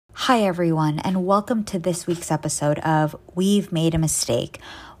Hi, everyone, and welcome to this week's episode of We've Made a Mistake.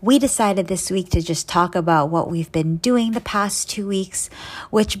 We decided this week to just talk about what we've been doing the past 2 weeks,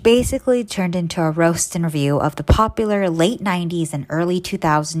 which basically turned into a roast and review of the popular late 90s and early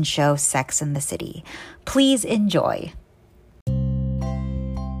 2000s show Sex and the City. Please enjoy.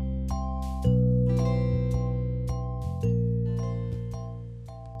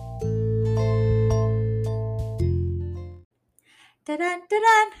 Da-dun,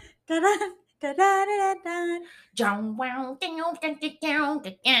 da-dun, da-dun, da-dun, da-dun, John wow down down down down.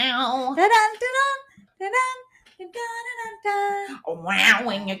 da-dun, da-dun, da-dun. Wow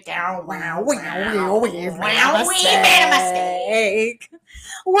when you down wow We've made a mistake.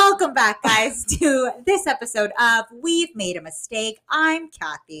 Welcome back, guys, to this episode of We've Made a Mistake. I'm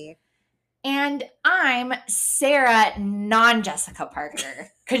Kathy. And I'm Sarah, non-Jessica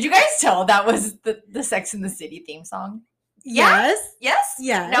Parker. Could you guys tell that was the Sex and the City theme song? Yeah? Yes.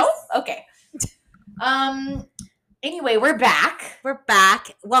 Yes? No? Okay. Anyway, we're back. We're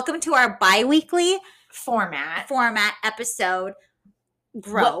back. Welcome to our bi-weekly Format episode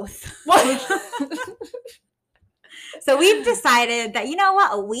growth. What? So we've decided that, you know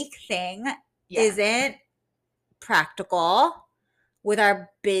what, a week thing Yeah. isn't practical with our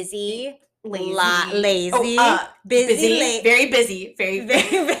busy, Busy, very busy, very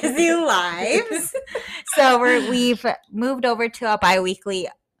busy lives. So we've moved over to a bi-weekly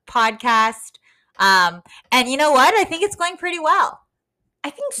podcast. And you know what? I think it's going pretty well.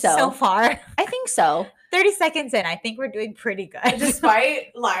 I think so. So far. I think so. 30 seconds in, I think we're doing pretty good.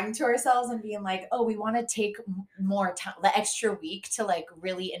 Despite lying to ourselves and being like, oh, we want to take more time, the extra week to like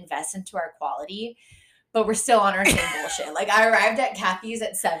really invest into our quality, but we're still on our same bullshit. Like I arrived at Kathy's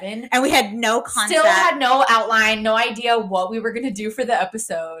at 7. And we had no concept. Still had no outline, no idea what we were going to do for the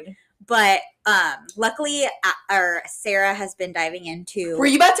episode. But luckily, Sarah has been diving into... Were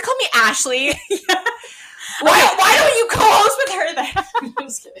you about to call me Ashley? Why don't you co-host with her then? I'm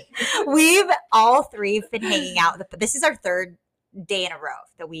just kidding. We've all three been hanging out. This is our third day in a row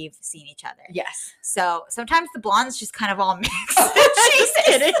that we've seen each other. Yes. So sometimes the blondes just kind of all mix. She's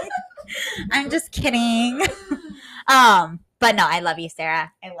kidding. I'm just kidding. But no, I love you,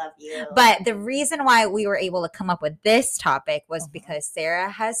 Sarah. I love you. But the reason why we were able to come up with this topic was because Sarah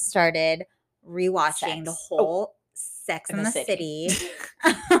has started rewatching the whole Sex and the City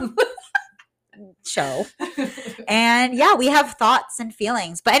show. And yeah, we have thoughts and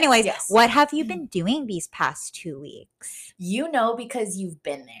feelings. But anyways, Yes. What have you been doing these past 2 weeks? You know, because you've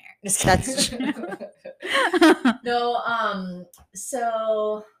been there. Just That's kidding. No,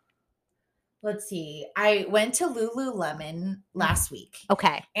 so let's see. I went to Lululemon last week.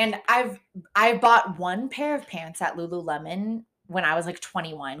 Okay. And I bought one pair of pants at Lululemon when I was like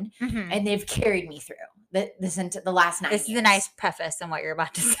 21, Mm-hmm. and they've carried me through the last 9 years. This is a nice preface on what you're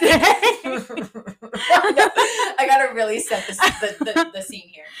about to say. I gotta really set the scene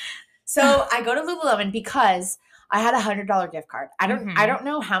here. So I go to Lululemon because I had $100 gift card. I don't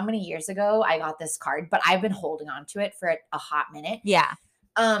know how many years ago I got this card, but I've been holding on to it for a hot minute. Yeah.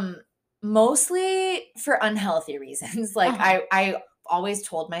 Mostly for unhealthy reasons. Like I always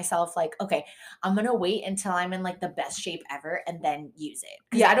told myself like, okay, I'm gonna wait until I'm in like the best shape ever and then use it.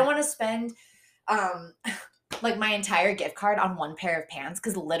 Because I don't want to spend like my entire gift card on one pair of pants,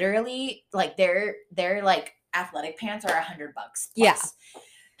 because literally like they're like athletic pants are $100 plus. Yeah.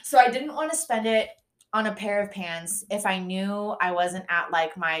 So I didn't want to spend it on a pair of pants if I knew I wasn't at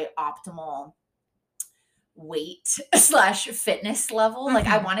like my optimal weight / fitness level. Like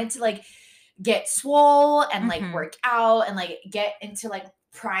I wanted to like get swole and like work out and like get into like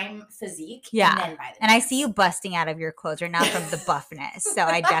prime physique. Yeah. And then buy the And I see you busting out of your clothes right now from the buffness. So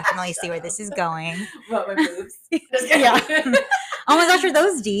I definitely see where this is going. What, my boobs? Yeah. Oh my gosh, are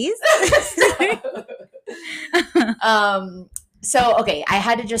those D's? So okay, I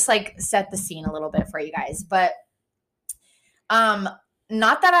had to just like set the scene a little bit for you guys, but not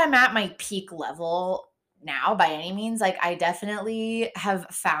that I'm at my peak level now by any means. Like I definitely have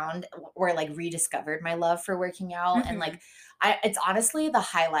found or like rediscovered my love for working out. And like it's honestly the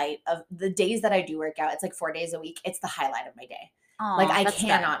highlight of the days that I do work out. It's like 4 days a week. It's the highlight of my day. Aww, like I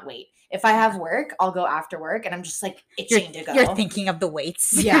cannot wait. If I have work, I'll go after work and I'm just like itching to go. You're thinking of the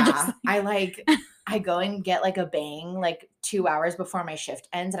weights. Yeah. I go and get like a bang like 2 hours before my shift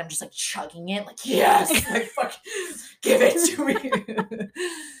ends and I'm just like chugging it like, yes, like fuck, give it to me.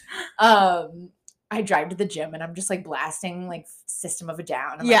 I drive to the gym and I'm just like blasting like System of a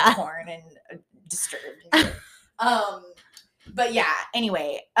Down and like Korn and Disturbed and shit. But yeah,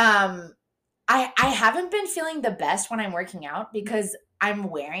 anyway, I haven't been feeling the best when I'm working out because I'm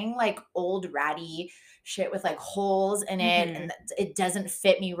wearing like old ratty shit with like holes in it and it doesn't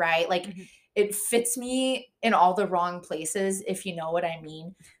fit me right. Like it fits me in all the wrong places, if you know what I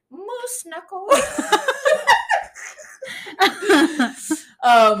mean. Moose knuckle.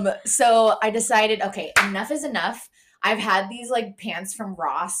 So I decided, okay, enough is enough. I've had these like pants from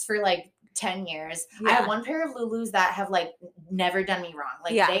Ross for like 10 years. I have one pair of Lulus that have like never done me wrong.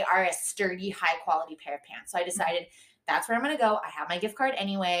 Like they are a sturdy, high quality pair of pants. So I decided that's where I'm going to go. I have my gift card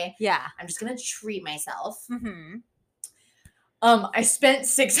anyway. Yeah. I'm just going to treat myself. I spent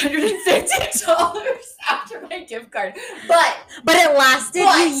 $650 after my gift card, but it lasted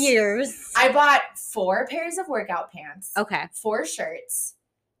you years. I bought 4 pairs of workout pants. Okay. 4 shirts,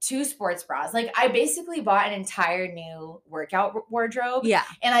 2 sports bras. Like I basically bought an entire new workout wardrobe. Yeah.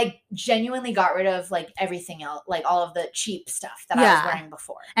 And I genuinely got rid of like everything else, like all of the cheap stuff that I was wearing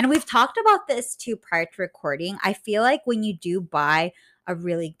before. And we've talked about this too prior to recording. I feel like when you do buy a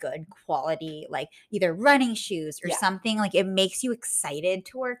really good quality, like either running shoes or something, like it makes you excited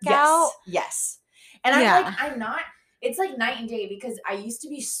to work out. Yes. And I'm not, it's like night and day because I used to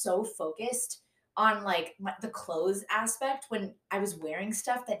be so focused on like the clothes aspect when I was wearing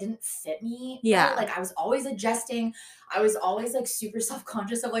stuff that didn't fit me. Yeah. Right? Like I was always adjusting. I was always like super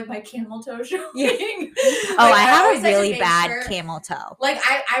self-conscious of like my camel toe showing. Yeah. Like, I have a really bad camel toe. Like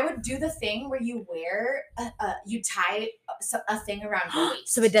I would do the thing where you wear, you tie a thing around your waist.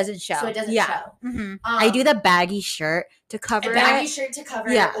 So it doesn't show. show. I do the baggy shirt to cover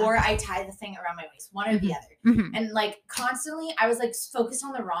it. Or I tie the thing around my waist, one or the other. And like constantly I was like focused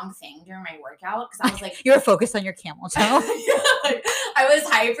on the wrong thing during my workout because I was like you were focused on your camel toe. Like, I was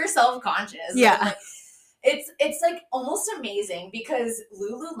hyper self-conscious. Yeah. Like, it's like almost amazing because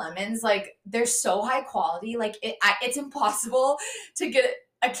Lululemons, like they're so high quality. Like it's impossible to get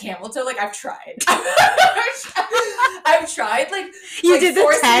a camel toe. Like I've tried. I've tried. Like you did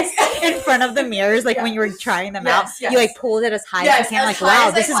the test in front of the mirrors, like when you were trying them out. You like pulled it as high as you can. Like wow,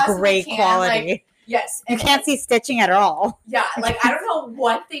 this is great quality. Like, yes. You can't see stitching at all. Yeah. Like I don't know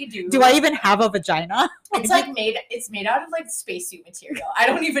what they do. Do I even have a vagina? It's like it's made out of like spacesuit material. I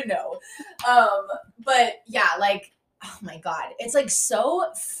don't even know. But yeah, like, oh my God. It's like so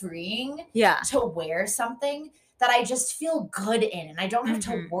freeing to wear something that I just feel good in and I don't have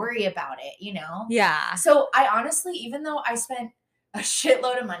to worry about it, you know? Yeah. So I honestly, even though I spent a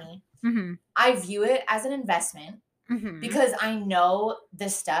shitload of money, I view it as an investment. Because I know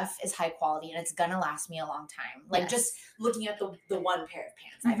this stuff is high quality and it's gonna last me a long time. Like just looking at the one pair of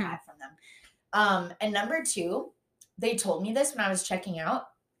pants I've had from them. And number 2, they told me this when I was checking out.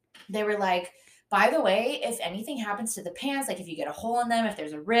 They were like, by the way, if anything happens to the pants, like if you get a hole in them, if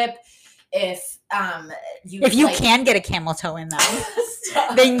there's a rip, if you can get a camel toe in them,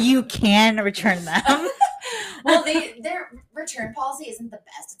 then you can return them. Well, their return policy isn't the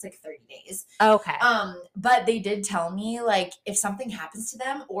best. It's like 30 days. Okay. But they did tell me like if something happens to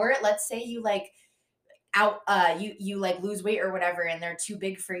them, or let's say you like you like lose weight or whatever, and they're too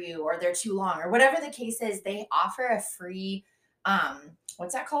big for you, or they're too long, or whatever the case is, they offer a free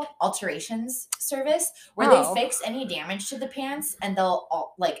what's that called? Alterations service where they fix any damage to the pants and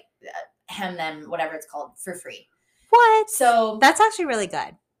they'll like hem them, whatever it's called, for free. What? So that's actually really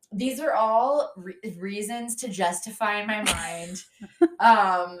good. These are all reasons to justify in my mind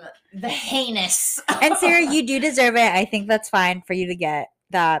the heinous. And Sarah, you do deserve it. I think that's fine for you to get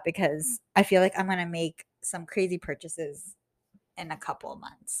that because I feel like I'm going to make some crazy purchases in a couple of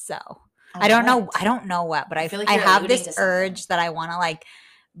months. So I don't know what, but I have this urge that I want to like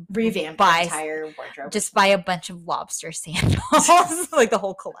revamp the entire wardrobe. Just buy a bunch of lobster sandals, like the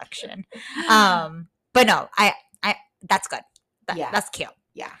whole collection. But no, I that's good. That's cute.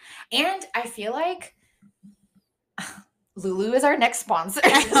 Yeah. And I feel like Lulu is our next sponsor.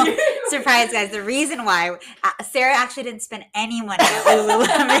 Surprise, guys. The reason why Sarah actually didn't spend any money at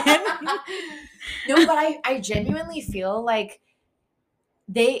Lululemon. No, but I genuinely feel like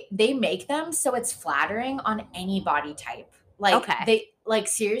they make them so it's flattering on any body type. Like they like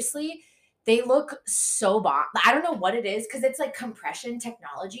seriously, they look so bomb. I don't know what it is because it's like compression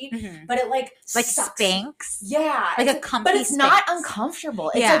technology, but it like Spanx. Yeah, like a comfy but it's Spanx. Not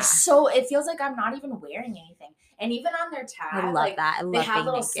uncomfortable. It's like so. It feels like I'm not even wearing anything. And even on their tag, I love like that. they have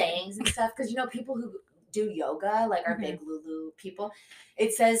little sayings and stuff because you know people who do yoga like are big Lulu people.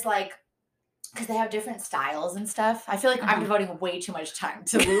 It says like. Because they have different styles and stuff. I feel like I'm devoting way too much time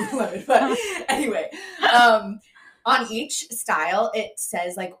to Lululemon. But anyway, on each style, it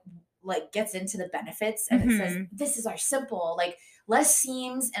says like gets into the benefits. And it says, this is our simple, like less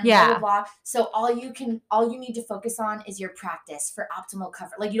seams and blah, blah, blah. So all you need to focus on is your practice for optimal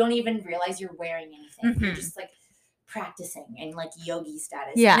comfort. Like you don't even realize you're wearing anything. You're just like practicing and like yogi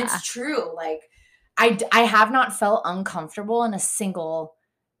status. Yeah. And it's true. Like I have not felt uncomfortable in a single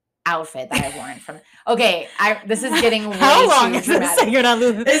outfit that I've worn from. Okay, this is getting way How long too is this? dramatic. You're not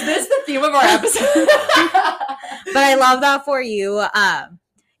losing. Is this the theme of our episode? But I love that for you.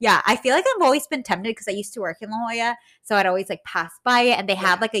 Yeah, I feel like I've always been tempted because I used to work in La Jolla, so I'd always like pass by it, and they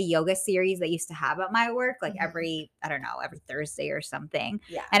had like a yoga series they used to have at my work, like every Thursday or something.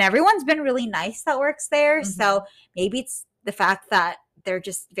 Yeah, and everyone's been really nice that works there. So maybe it's the fact that they're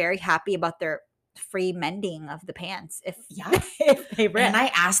just very happy about their free mending of the pants if they rip. And I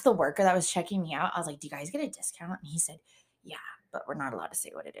asked the worker that was checking me out, I was like, do you guys get a discount? And he said, yeah, but we're not allowed to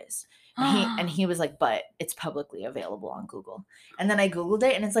say what it is. And he was like, but it's publicly available on Google. And then I Googled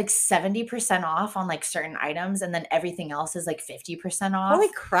it, and it's like 70% off on like certain items, and then everything else is like 50% off.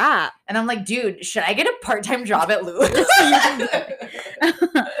 Holy crap. And I'm like, dude, should I get a part-time job at Lou?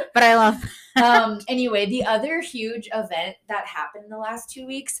 But I love anyway, the other huge event that happened in the last 2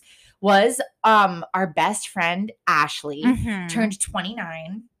 weeks was our best friend Ashley turned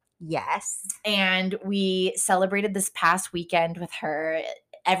 29. Yes. And we celebrated this past weekend with her,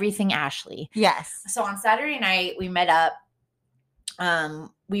 everything Ashley. Yes. So on Saturday night, we met up.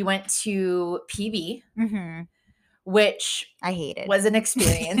 We went to PB, which I hated. Was an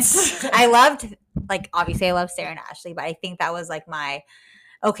experience. I loved, like, obviously I love Sarah and Ashley, but I think that was like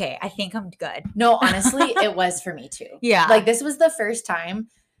okay, I think I'm good. No, honestly, it was for me too. Yeah. Like, this was the first time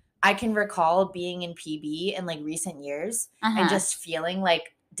I can recall being in PB in like recent years and just feeling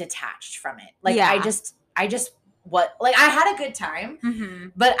like detached from it. Like I just I had a good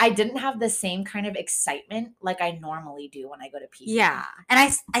time, but I didn't have the same kind of excitement like I normally do when I go to PB. Yeah. And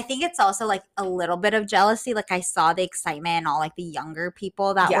I think it's also like a little bit of jealousy. Like I saw the excitement and all like the younger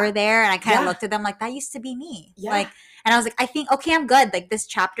people that were there, and I kind of looked at them like, that used to be me. Yeah. Like, and I was like, I think, okay, I'm good. Like this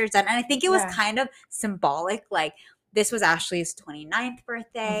chapter's done. And I think it was kind of symbolic. Like, this was Ashley's 29th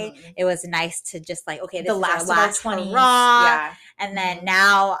birthday. It was nice to just like, okay, this the is last our of our 20s. Yeah. And then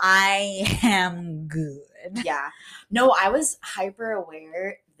now I am good. Yeah. No, I was hyper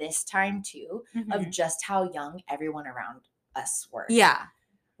aware this time too of just how young everyone around us were. Yeah.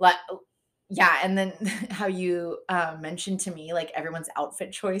 Like, yeah. And then how you mentioned to me, like everyone's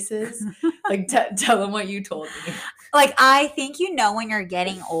outfit choices, like tell them what you told me. Like, I think, when you're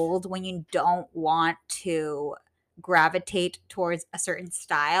getting old, when you don't want to gravitate towards a certain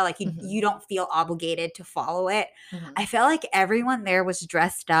style, like you don't feel obligated to follow it. I felt like everyone there was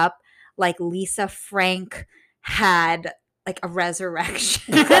dressed up like Lisa Frank had like a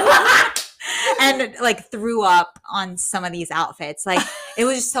resurrection and like threw up on some of these outfits. Like it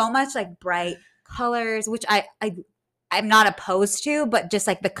was so much like bright colors, which I'm not opposed to, but just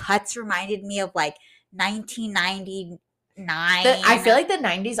like the cuts reminded me of like 1990. I feel like the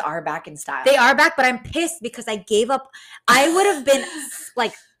 90s are back in style. They are back, but I'm pissed because I gave up. I would have been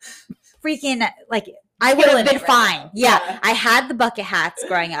like freaking like I would have been fine. Yeah. I had the bucket hats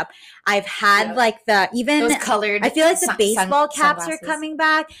growing up. I've had like those colored. I feel like the baseball caps are coming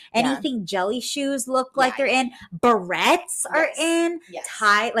back. Anything jelly shoes look like they're in. Barrettes are in.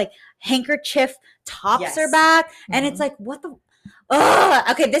 Tie like handkerchief tops are back, and it's like, what the.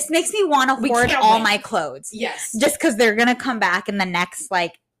 Okay, this makes me want to hoard all my clothes. Yes. Just because they're going to come back in the next,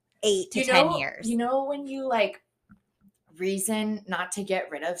 like, 8 to 10 years. You know when you, like, reason not to get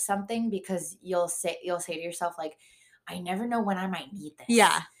rid of something because you'll say to yourself, like, I never know when I might need this.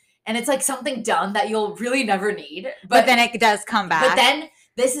 Yeah. And it's, like, something dumb that you'll really never need. But then it does come back. But then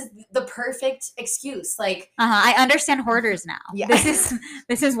this is the perfect excuse. Like, I understand hoarders now. Yeah. This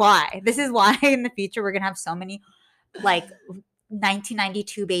is why. This is why in the future we're going to have so many, like,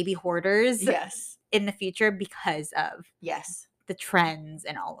 1992 baby hoarders in the future because of the trends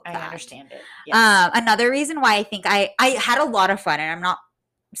and all of that. I understand it. Yes. Another reason why I think I had a lot of fun, and I'm not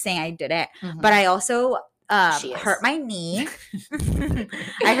saying I did it, but I also hurt my knee.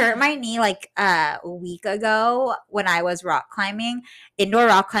 I hurt my knee like a week ago when I was indoor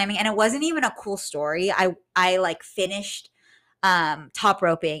rock climbing, and it wasn't even a cool story. I like finished top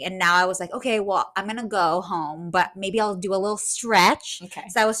roping, and now I was like, okay, well, I'm gonna go home, but maybe I'll do a little stretch. Okay.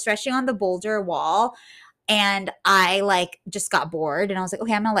 So I was stretching on the boulder wall, and I like just got bored, and I was like,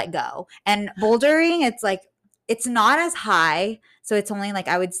 okay, I'm gonna let go. And bouldering, it's not as high, so it's only like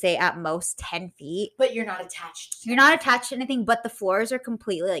I would say at most 10 feet. But you're not attached. You're not attached to anything, but the floors are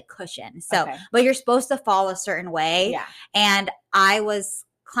completely like cushioned. So, but you're supposed to fall a certain way. Yeah. And I was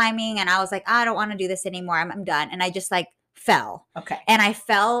climbing, and I was like, I don't want to do this anymore. I'm done. And I just like fell. Okay. And I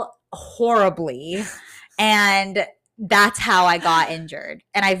fell horribly, and that's how I got injured.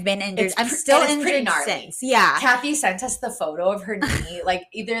 And I've been injured. I'm still injured since. Yeah. Kathy sent us the photo of her knee, like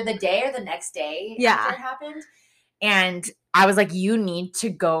either the day or the next day after it happened. And I was like, you need to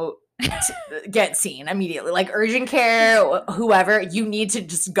go get seen immediately. Like urgent care, whoever, you need to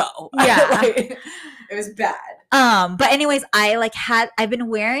just go. Yeah. Like, it was bad. But anyways, I've been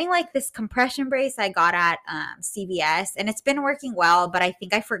wearing like this compression brace I got at CVS, and it's been working well, but I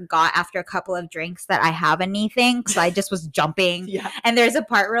think I forgot after a couple of drinks that I have a knee thing, so I just was jumping. Yeah. And there's a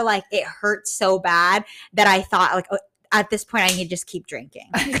part where like it hurts so bad that I thought like at this point I need to just keep drinking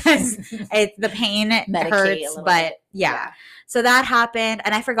because the pain hurts, but yeah. So that happened,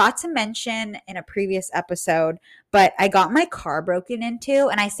 and I forgot to mention in a previous episode, but I got my car broken into,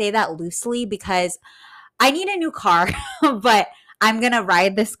 and I say that loosely because I need a new car, but I'm going to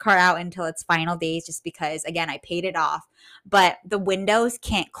ride this car out until its final days just because, again, I paid it off. But the windows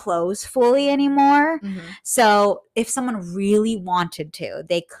can't close fully anymore. Mm-hmm. So if someone really wanted to,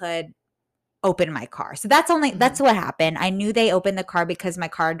 they could open my car. So that's what happened. I knew they opened the car because my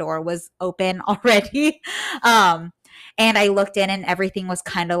car door was open already. And I looked in and everything was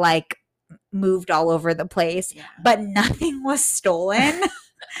kind of like moved all over the place, but nothing was stolen.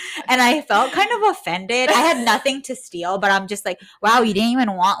 And I felt kind of offended. I had nothing to steal, but I'm just like, wow, you didn't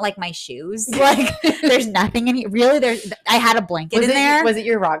even want like my shoes. Like there's nothing in here. Really, I had a blanket in there. Was it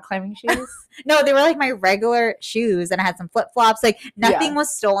your rock climbing shoes? No, they were like my regular shoes, and I had some flip flops. Like nothing was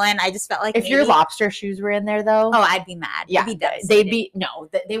stolen. I just felt like if your lobster shoes were in there, though, I'd be mad. Yeah,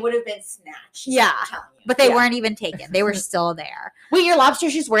 they would have been snatched. Yeah, but they weren't even taken. They were still there. Wait, your lobster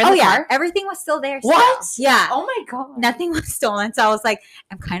shoes were in the car? Everything was still there. What? Still. Yeah. Oh my god, nothing was stolen. So I was like,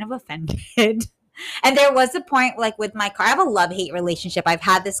 I'm kind of offended. And there was a point like with my car. I have a love-hate relationship. I've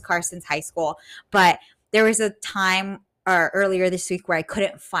had this car since high school, but there was a time earlier this week where I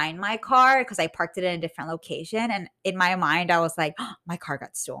couldn't find my car because I parked it in a different location. And in my mind, I was like, oh, my car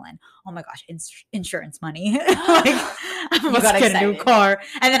got stolen. Oh my gosh, insurance money. Like, I must get a new car.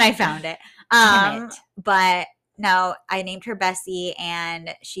 And then I found it. But no, I named her Bessie,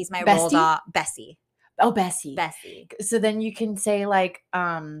 and she's my roll dog. Bessie. Oh, Bessie. So then you can say like,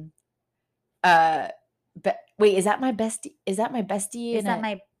 wait, is that my bestie? Is that my bestie? Is that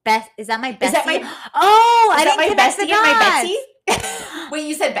my bestie? Is that my bestie and my Betsy? Wait,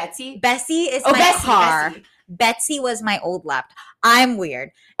 you said Betsy? Bessie is my car. Bessie. Betsy was my old laptop. I'm weird.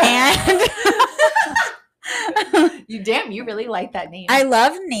 And you really like that name. I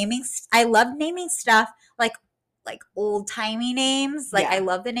love naming stuff like old-timey names. Like I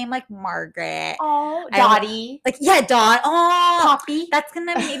love the name like Margaret. Oh, Dottie. Dot. Oh, Poppy. That's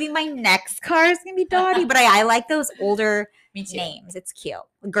gonna maybe my next car is gonna be Dottie. But I like those older names. It's cute.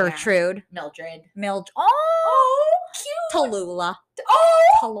 Gertrude. Mildred. Oh, cute. Tallulah.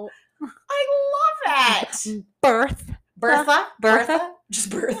 Oh, I love that. Bertha. Just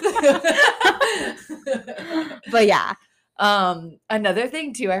Bertha. But yeah. Another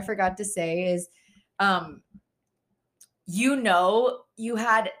thing too I forgot to say is you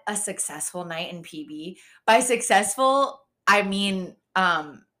had a successful night in PB. By successful, I mean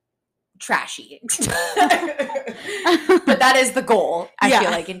trashy. But that is the goal, I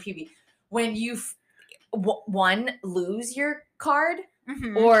feel like, in PB. When you lose your card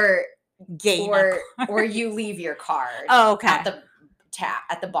or you leave your card at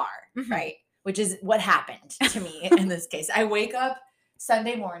the bar, right? Which is what happened to me in this case. I wake up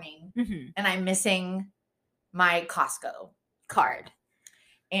Sunday morning and I'm missing my Costco card.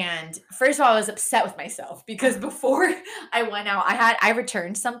 And first of all, I was upset with myself because before I went out, I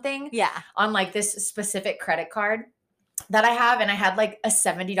returned something on like this specific credit card that I have, and I had like a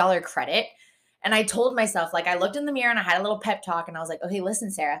 $70 credit. And I told myself, like, I looked in the mirror and I had a little pep talk, and I was like, okay,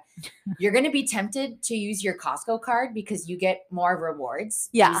 listen, Sarah, you're going to be tempted to use your Costco card because you get more rewards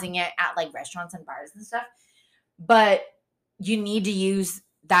using it at like restaurants and bars and stuff. But you need to use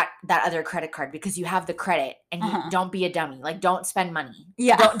that other credit card because you have the credit, and you don't be a dummy. Like, don't spend money.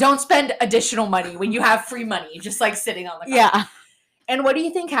 Yeah. Don't spend additional money when you have free money just like sitting on the card. Yeah. And what do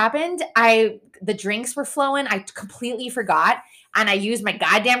you think happened? The drinks were flowing. I completely forgot. And I used my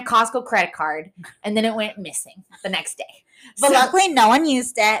goddamn Costco credit card, and then it went missing the next day. But luckily, no one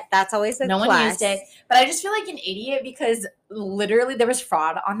used it. That's always a plus. One used it. But I just feel like an idiot because literally there was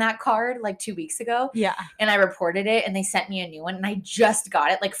fraud on that card like 2 weeks ago. Yeah. And I reported it, and they sent me a new one, and I just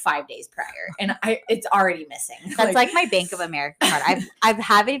got it like 5 days prior, and it's already missing. That's like my Bank of America card. I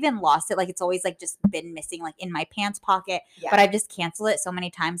haven't even lost it. Like, it's always like just been missing like in my pants pocket. Yeah. But I've just canceled it so many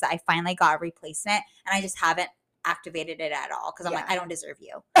times that I finally got a replacement, and I just haven't activated it at all because I'm like, I don't deserve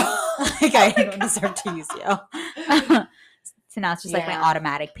you. Like, I don't deserve to use you. So now it's just like my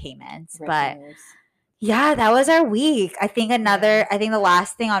automatic payments. But yeah, that was our week. I think the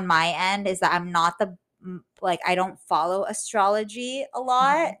last thing on my end is that I'm not I don't follow astrology a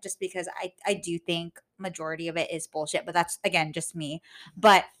lot just because I do think majority of it is bullshit, but that's again just me.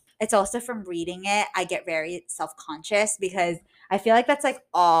 But it's also from reading it, I get very self-conscious because I feel like that's like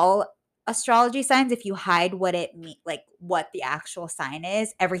all astrology signs. If you hide what it mean, like what the actual sign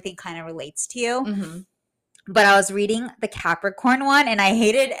is, everything kind of relates to you. Mm-hmm. But I was reading the Capricorn one and I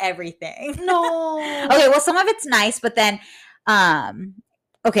hated everything. No. Okay, well, some of it's nice, but then,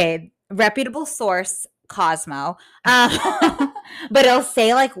 okay, reputable source, Cosmo, but it'll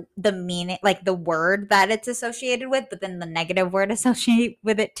say like the meaning, like the word that it's associated with, but then the negative word associated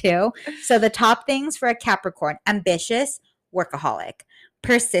with it too. So the top things for a Capricorn: ambitious, workaholic;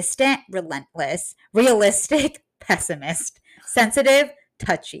 persistent, relentless; realistic, pessimist; sensitive,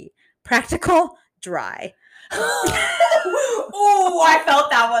 touchy; practical, dry. Oh, I felt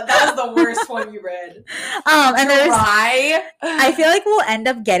that one. That was the worst one you read. And there's Dry. I feel like we'll end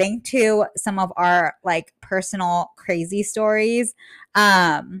up getting to some of our like personal crazy stories.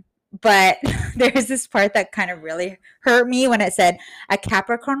 But there's this part that kind of really hurt me when it said a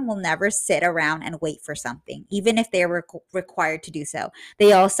Capricorn will never sit around and wait for something, even if they are required to do so.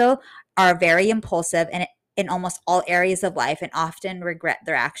 They also are very impulsive and in almost all areas of life and often regret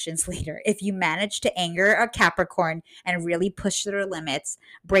their actions later. If you manage to anger a Capricorn and really push their limits,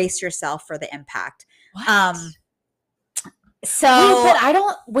 brace yourself for the impact. What? So wait, but I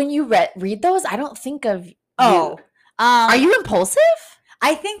don't, when you read those, I don't think of you. Are you impulsive?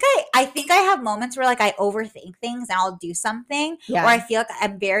 I think I have moments where like I overthink things and I'll do something, or I feel like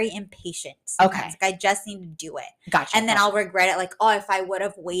I'm very impatient sometimes. Okay. Like I just need to do it. Gotcha. And then I'll regret it, like, oh, if I would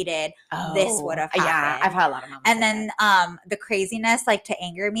have waited, this would have happened. Yeah, I've had a lot of moments. And then the craziness, like to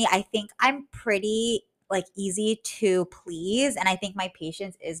anger me, I think I'm pretty like easy to please, and I think my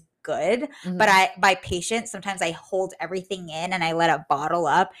patience is good. Mhm. But by patience, sometimes I hold everything in and I let it bottle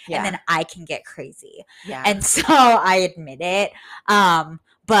up, and then I can get crazy. Yeah. And so I admit it.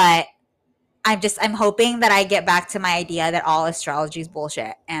 But I'm hoping that I get back to my idea that all astrology is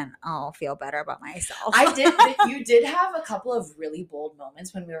bullshit, and I'll feel better about myself. You did have a couple of really bold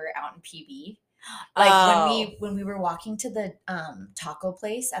moments when we were out in PB. Like when we were walking to the taco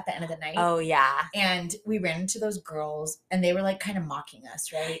place at the end of the night. Oh yeah. And we ran into those girls and they were like kind of mocking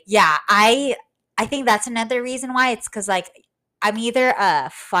us, right? Yeah, I think that's another reason why. It's because like I'm either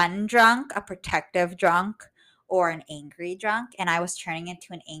a fun drunk, a protective drunk, or an angry drunk, and I was turning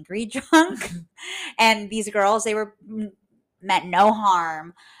into an angry drunk. And these girls, they were meant no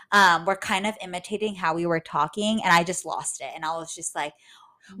harm, were kind of imitating how we were talking, and I just lost it, and I was just like,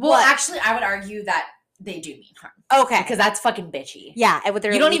 well, actually, I would argue that they do mean harm. Okay. Because that's fucking bitchy. Yeah.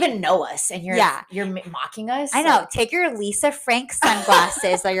 You don't even know us, and you're mocking us. I know. Take your Lisa Frank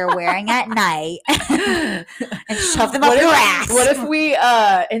sunglasses that you're wearing at night and shove them up your ass. What if we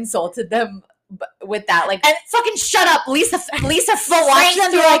insulted them with that? Like, and fucking shut up, Lisa Frank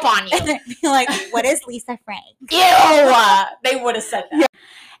threw up on you. Be like, what is Lisa Frank? Ew. They would have said that. Yeah.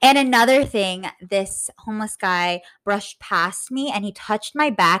 And another thing, this homeless guy brushed past me and he touched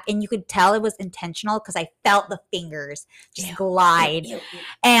my back, and you could tell it was intentional because I felt the fingers just glide. Ew.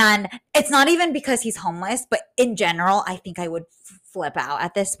 And it's not even because he's homeless, but in general, I think I would flip out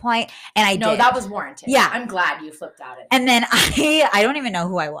at this point. And I did. That was warranted. Yeah. I'm glad you flipped out. And then I don't even know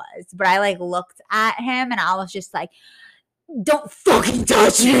who I was, but I like looked at him and I was just like, don't fucking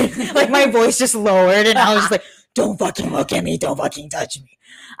touch me. Like my voice just lowered and I was just like, don't fucking look at me. Don't fucking touch me.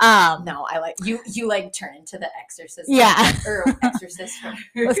 No, I like you like turn into the Exorcist. Yeah. Or Exorcist.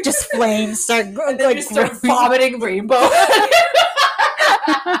 With just flames start vomiting rainbow.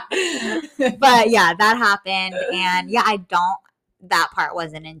 But yeah, that happened. And yeah, that part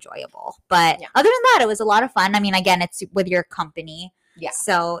wasn't enjoyable. But other than that, it was a lot of fun. I mean, again, it's with your company. Yeah.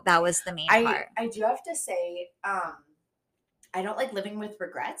 So that was the main part. I do have to say, I don't like living with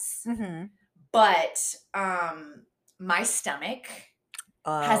regrets. Mm-hmm. But my stomach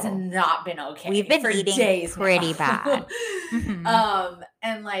has not been okay. We've been eating days pretty bad. Mm-hmm.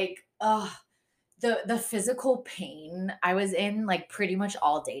 And like, the physical pain I was in like pretty much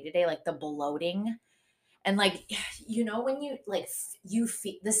all day today, like the bloating, and like, you know, when you like you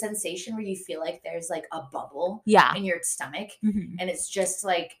feel the sensation where you feel like there's like a bubble in your stomach, and it's just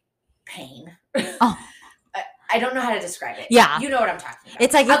like pain. Oh. I don't know how to describe it. Yeah. You know what I'm talking about.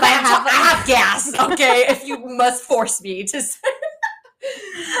 It's like if I have gas, okay? If you must force me to say.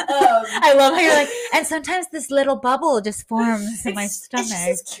 I love how you're like, and sometimes this little bubble just forms in my stomach. It's just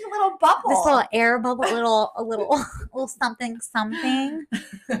this cute little bubble. This little air bubble, a little something.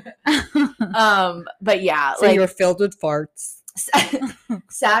 But yeah. So like, you're filled with farts.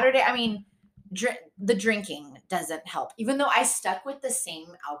 Saturday, I mean, the drinking doesn't help. Even though I stuck with the same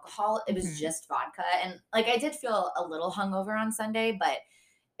alcohol, it was just vodka. And like I did feel a little hungover on Sunday, but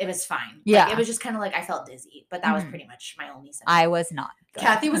it was fine. Yeah. Like, it was just kind of like I felt dizzy, but that was pretty much my only symptom. I was not good.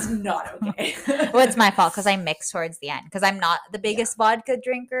 Kathy was not okay. Well, it's my fault because I mixed towards the end because I'm not the biggest vodka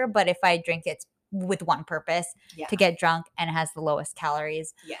drinker, but if I drink it's with one purpose, to get drunk, and it has the lowest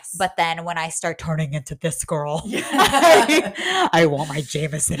calories. Yes. But then when I start turning into this girl, I want my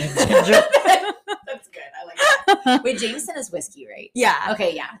Jameson and ginger. That's good. I like that. Wait, Jameson is whiskey, right? Yeah.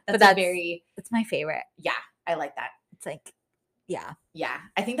 Okay, yeah. That's it's my favorite. Yeah, I like that. It's like, yeah. Yeah.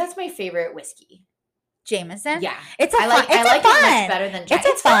 I think that's my favorite whiskey. Jameson? Yeah. I like it much better than Jack.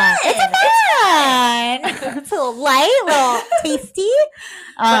 It's fun. It's a little light, a little tasty.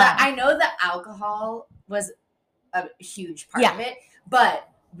 But I know that alcohol was a huge part of it, but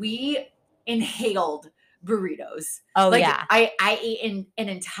we inhaled burritos. Oh, like, yeah. I ate an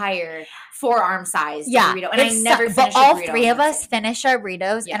entire forearm sized burrito, and I never finished but all three of us finished our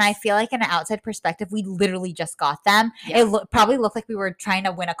burritos, and I feel like in an outside perspective, we literally just got them. Yeah. It probably looked like we were trying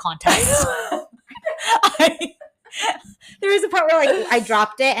to win a contest. There was a part where I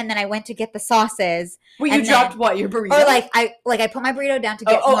dropped it and then I went to get the sauces. Well, you dropped what, your burrito? Or I put my burrito down to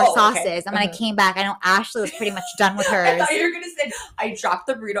get more sauces, okay. And when I came back, I know Ashley was pretty much done with hers. I thought you were gonna say I dropped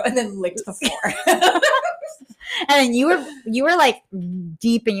the burrito and then licked the floor. And then you were like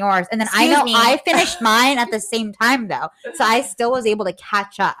deep in yours, and then I finished mine at the same time though, so I still was able to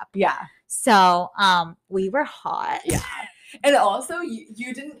catch up. Yeah. So we were hot. Yeah. And also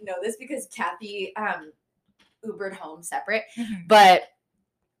you didn't know this because Kathy Ubered home separate, but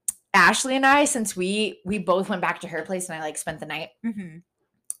Ashley and I, since we both went back to her place and I spent the night,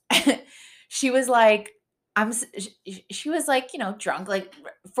 she was like, she was like, drunk,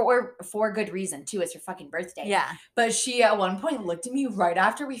 for good reason too. It's her fucking birthday. Yeah. But she at one point looked at me right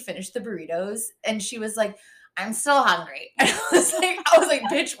after we finished the burritos and she was like, I'm still hungry. And I was like,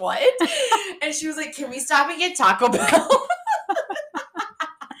 bitch, what? And she was like, can we stop and get Taco Bell?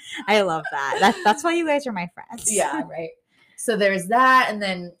 I love that. That's why you guys are my friends. Yeah, right. So there's that, and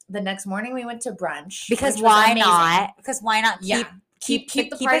then the next morning we went to brunch. Because why not? Because why not keep the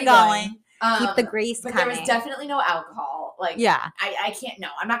party going. Keep the grace but coming. There was definitely no alcohol. I can't. No,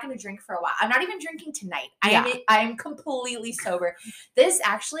 I'm not going to drink for a while. I'm not even drinking tonight. I am completely sober. This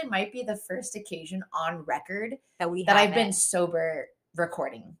actually might be the first occasion on record that I've been sober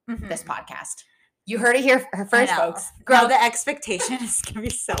recording this podcast. You heard it here first, folks. Girl, the expectation is gonna be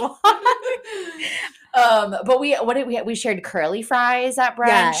so high. But we shared curly fries at brunch.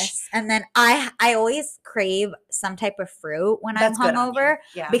 Yes. And then I always crave some type of fruit when I'm hungover.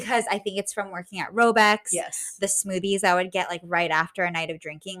 Yeah. Because I think it's from working at Robex. Yes. The smoothies I would get right after a night of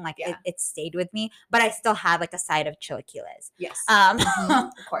drinking, it stayed with me. But I still had a side of chilaquiles. Yes. Of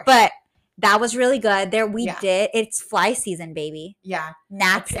course. But that was really good. It's fly season, baby. Yeah.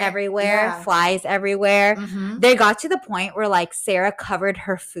 Gnats everywhere, flies everywhere. They got to the point where Sarah covered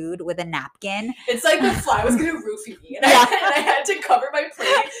her food with a napkin. It's like the fly was going to roofie me. And I had to cover my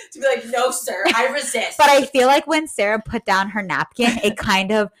plate to be like, no, sir, I resist. But I feel like when Sarah put down her napkin, it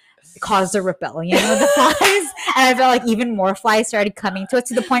kind of caused a rebellion with the flies. And I felt like even more flies started coming to us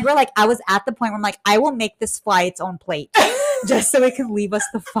to the point where I was at the point where I'm I will make this fly its own plate. Just so it can leave us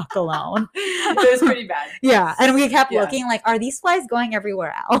the fuck alone. It was pretty bad. Yeah. And we kept looking are these flies going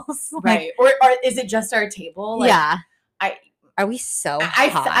everywhere else? Right. Or is it just our table? Are we so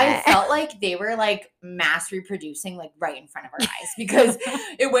hot? I felt like they were mass reproducing right in front of our eyes because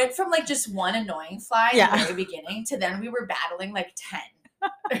it went from just one annoying fly in the very beginning to then we were battling 10.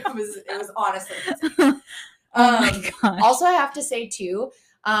 It was honestly insane. My God. Also, I have to say too,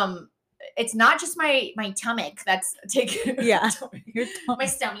 it's not just my stomach that's taking my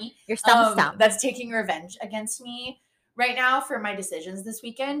stomach. Your stomach that's taking revenge against me right now for my decisions this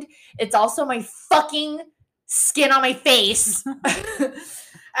weekend. It's also my fucking skin on my face. I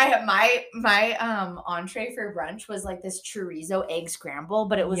have my entree for brunch was this chorizo egg scramble,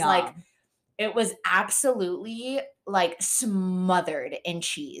 but it was it was absolutely smothered in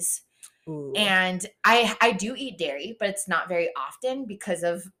cheese. Ooh. And I do eat dairy, but it's not very often because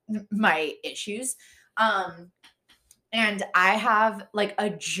of my issues. And I have a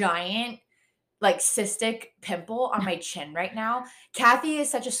giant cystic pimple on my chin right now. Kathy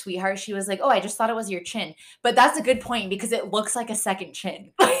is such a sweetheart. She was like, "Oh, I just thought it was your chin." But that's a good point because it looks like a second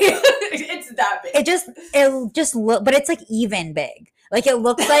chin. It's that big. It just look, but it's even big. It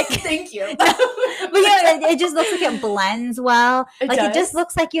looks like Thank you. But it just looks like it blends well. It just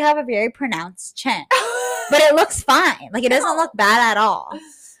looks like you have a very pronounced chin. But it looks fine. It doesn't look bad at all.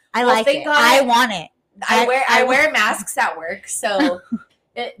 I like it. God, I want it. I wear masks at work, so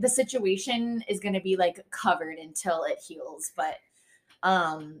the situation is going to be covered until it heals. But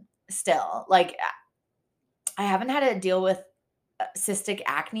still, I haven't had to deal with cystic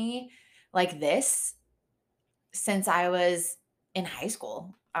acne like this since I was in high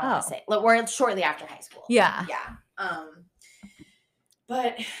school. I want to say, like, or shortly after high school. Yeah.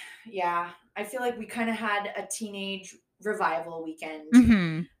 But yeah, I feel like we kind of had a teenage revival weekend.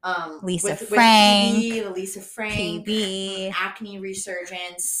 Lisa Frank, with PB, the Lisa Frank, PB, acne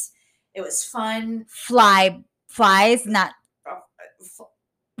resurgence. It was fun. Flies, not.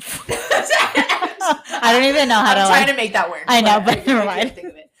 I don't even know how I'm trying to make that work. I know, but never mind. I can't think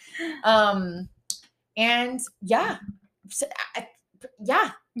of it. And yeah,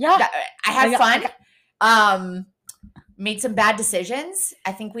 I had fun. Made some bad decisions.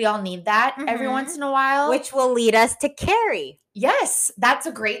 I think we all need that every once in a while. Which will lead us to Carrie. Yes, that's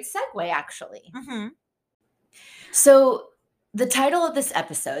a great segue, actually. So the title of this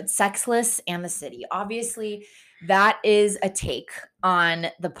episode, Sexless and the City, obviously that is a take on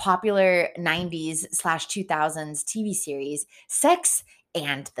the popular 90s/2000s TV series, Sex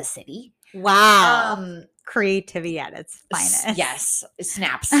and the City. Wow. Creativity at its finest. Yes,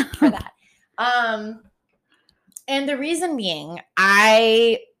 snaps for that. And the reason being,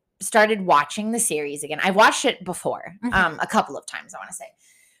 I started watching the series again. I've watched it before, a couple of times, I want to say.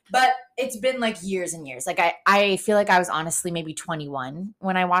 But it's been like years and years. Like I feel like I was honestly maybe 21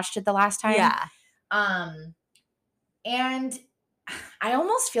 when I watched it the last time. Yeah. And I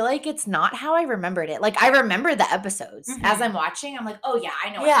almost feel like it's not how I remembered it. Like I remember the episodes as I'm watching. I'm like, oh yeah, I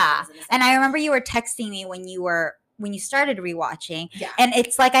know what happens in this episode. And I remember you were texting me when you started rewatching. Yeah. And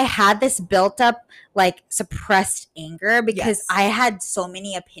it's like I had this built up, like, suppressed anger because I had so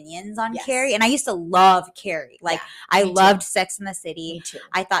many opinions on Carrie. And I used to love Carrie. Like, I loved Sex and the City. Me too.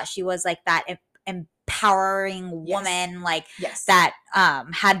 I thought she was like that empowering woman, like that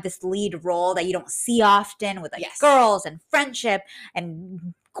had this lead role that you don't see often with like girls and friendship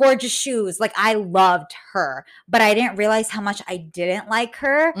and gorgeous shoes. Like, I loved her, but I didn't realize how much I didn't like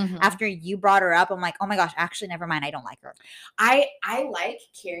her after you brought her up. I'm like, oh my gosh, actually, never mind. I don't like her. I like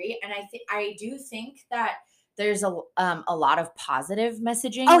Carrie, and I do think that there's a lot of positive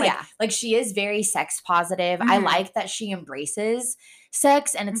messaging. Oh, like she is very sex positive. I like that she embraces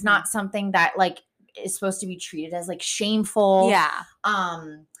sex, and it's not something that like is supposed to be treated as like shameful. Yeah.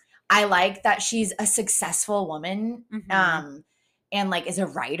 I like that she's a successful woman. And like is a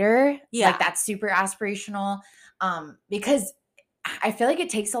writer. Like that's super aspirational. Because I feel like it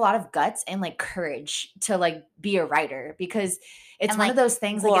takes a lot of guts and like courage to like be a writer, because it's one of those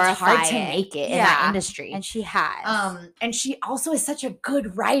things like it's hard to make it in that industry. And she has. And she also is such a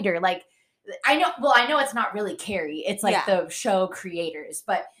good writer. Like I know it's not really Carrie. It's like the show creators,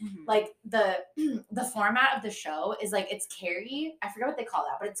 but like the format of the show is like it's Carrie. I forget what they call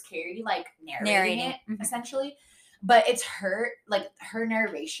that, but it's Carrie like narrating it essentially. But it's her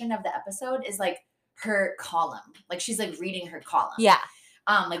narration of the episode is like her column. Like she's like reading her column. Yeah.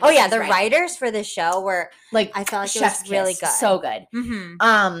 Like the writers for the show were like, I felt like it was really good. So good.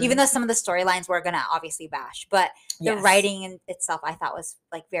 Even though some of the storylines we're gonna obviously bash, but the writing in itself I thought was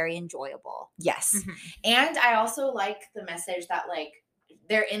like very enjoyable. Yes. And I also like the message that like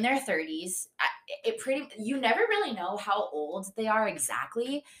they're in their 30s. You never really know how old they are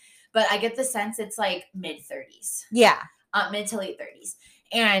exactly. But I get the sense it's like mid 30s. Yeah. Mid to late 30s.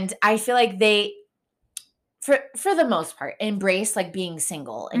 And I feel like they, for the most part, embrace like being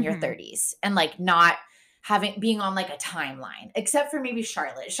single in your 30s and like not being on like a timeline, except for maybe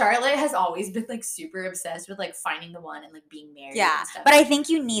Charlotte. Charlotte has always been like super obsessed with like finding the one and like being married. Yeah. And stuff. But I think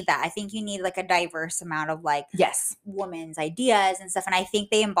you need that. I think you need like a diverse amount of like women's ideas and stuff. And I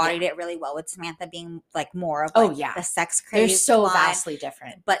think they embodied it really well with Samantha being like more of like the sex craze. They're so vastly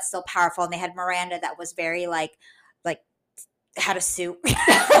different. But still powerful. And they had Miranda that was very like had a suit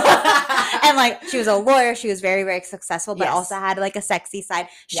and like she was a lawyer. She was very, very successful, but also had like a sexy side.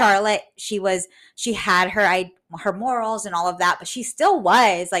 Charlotte, she had her morals and all of that, but she still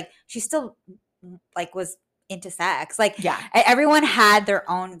was into sex. Like everyone had their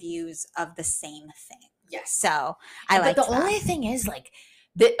own views of the same thing. Yes. So I like that. But the only thing is like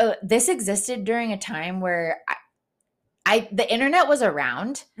this existed during a time where the internet was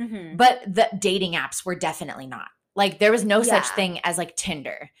around, but the dating apps were definitely not. Like there was no such thing as like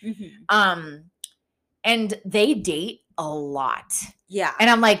Tinder. And they date a lot. Yeah. And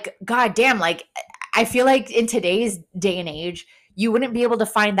I'm like, God damn, like I feel like in today's day and age, you wouldn't be able to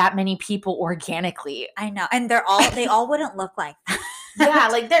find that many people organically. I know. And they all wouldn't look like that. Yeah,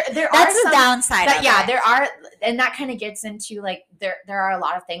 like there that's are the downside of it. There are, and that kind of gets into like there are a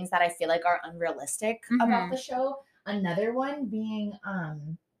lot of things that I feel like are unrealistic about the show. Another one being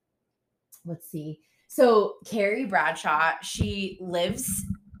let's see. So Carrie Bradshaw, she lives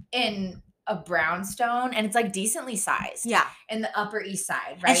in a brownstone, and it's like decently sized. Yeah. In the Upper East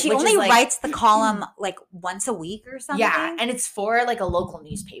Side, right? And she only writes the column like once a week or something. Yeah, and it's for like a local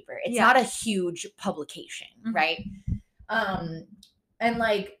newspaper. It's not a huge publication, right? And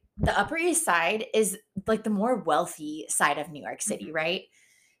like the Upper East Side is like the more wealthy side of New York City, right?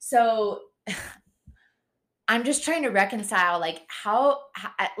 So I'm just trying to reconcile like how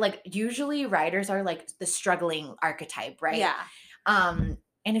like usually writers are like the struggling archetype, right? Yeah.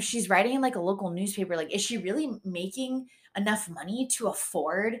 And if she's writing in like a local newspaper, like is she really making enough money to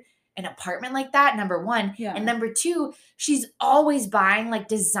afford an apartment like that? Number one. Yeah. And number two, she's always buying like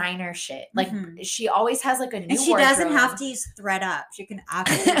designer shit. Like she always has like a new And she wardrobe. doesn't have to use ThredUp. She can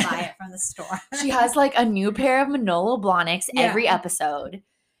absolutely buy it from the store. She has like a new pair of Manolo Blahniks every episode.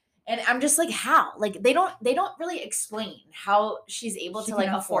 And I'm just like, how? Like they don't really explain how she's able to like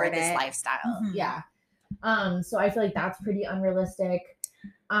afford this lifestyle. Yeah. So I feel like that's pretty unrealistic.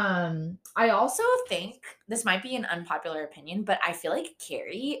 I also think this might be an unpopular opinion, but I feel like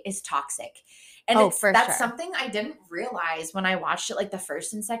Carrie is toxic. And that's something I didn't realize when I watched it like the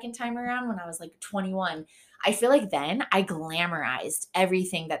first and second time around when I was like 21. I feel like then I glamorized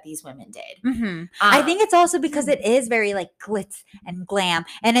everything that these women did. I think it's also because it is very like glitz and glam.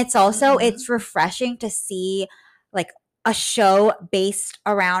 And it's also, it's refreshing to see like a show based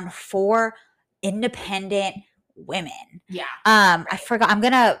around 4 independent women. Yeah. I forgot, I'm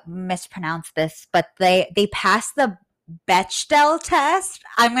going to mispronounce this, but they passed the Bechdel test.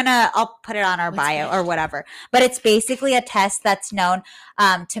 I'll put it on our bio or whatever. But it's basically a test that's known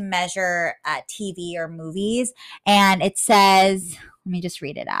to measure TV or movies. And it says, let me just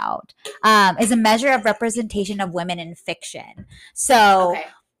read it out, is a measure of representation of women in fiction. So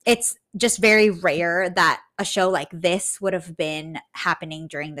it's just very rare that a show like this would have been happening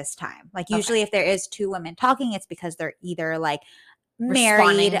during this time. Like usually if there is 2 women talking, it's because they're either like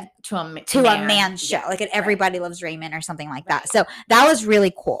married to a man's show, like an Everybody Loves Raymond or something like that. So that was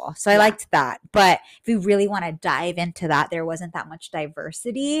really cool. So I liked that. But if you really want to dive into that, there wasn't that much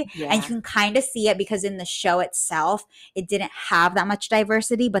diversity. And you can kind of see it because in the show itself, it didn't have that much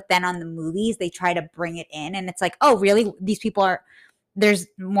diversity. But then on the movies, they try to bring it in. And it's like, oh, really? These people are... There's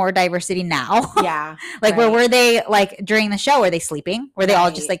more diversity now. Yeah. Like where were they like during the show? Were they sleeping? Were they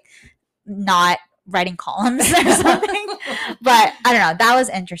all just like not writing columns or something? But I don't know. That was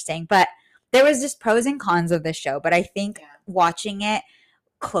interesting. But there was just pros and cons of this show. But I think watching it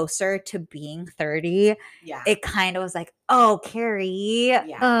closer to being 30, it kind of was like, oh, Carrie.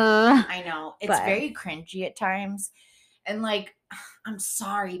 I know. It's very cringy at times. And like, I'm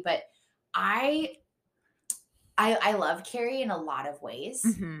sorry, but I love Carrie in a lot of ways.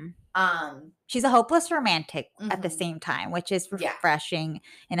 She's a hopeless romantic at the same time, which is refreshing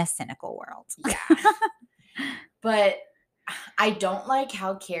in a cynical world. But I don't like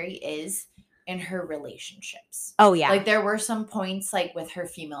how Carrie is in her relationships. Oh, yeah. Like there were some points like with her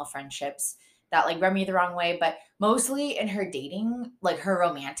female friendships that like rubbed me the wrong way, but mostly in her dating, like her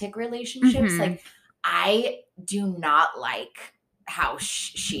romantic relationships, like I do not like how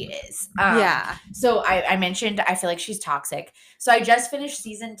she is. So I mentioned I feel like she's toxic. So I just finished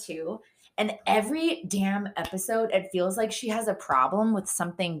season 2, and every damn episode it feels like she has a problem with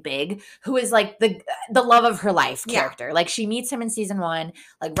something big, who is like the love of her life character. Like she meets him in season 1,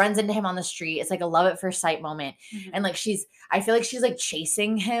 like runs into him on the street. It's like a love at first sight moment. And like I feel like she's like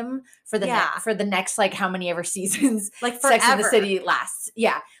chasing him for the for the next like how many ever seasons like forever. Sex and the City lasts.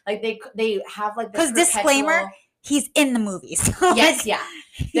 Like they have like this disclaimer, he's in the movies. Yes,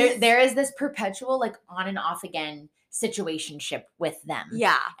 there is this perpetual like on and off again situationship with them.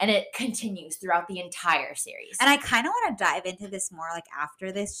 And it continues throughout the entire series. And I kind of want to dive into this more like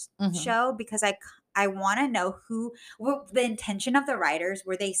after this show, because I want to know the intention of the writers.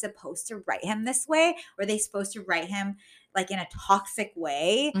 Were they supposed to write him this way? Were they supposed to write him like in a toxic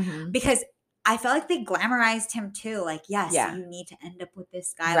way? Because I felt like they glamorized him too. Like, yes, you need to end up with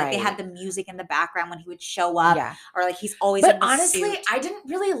this guy. Like they had the music in the background when he would show up, or like he's always. But in the honestly, suit. I didn't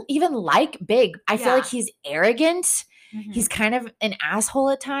really even like Big. I feel like he's arrogant. He's kind of an asshole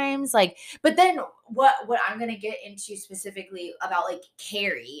at times. Like, but then what I'm gonna get into specifically about like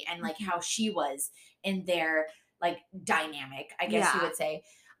Carrie and like how she was in their like dynamic, I guess you would say.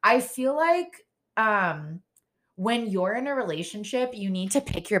 I feel like when you're in a relationship, you need to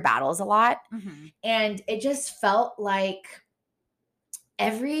pick your battles a lot. And it just felt like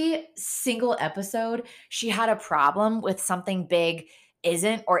every single episode, she had a problem with something Big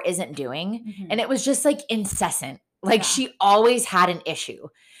isn't doing. And it was just like incessant. Like she always had an issue.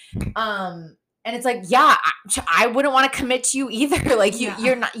 And it's like, I wouldn't want to commit to you either. Like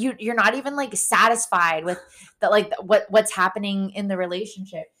you're not even like satisfied with the, like what's happening in the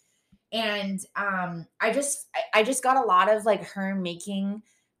relationship. And I just got a lot of like her making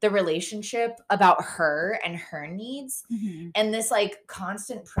the relationship about her and her needs, and this like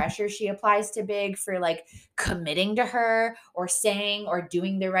constant pressure she applies to Big for like committing to her or saying or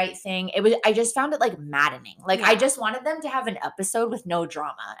doing the right thing. I just found it like maddening. Like I just wanted them to have an episode with no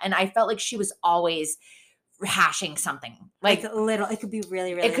drama, and I felt like she was always hashing something like little. It could be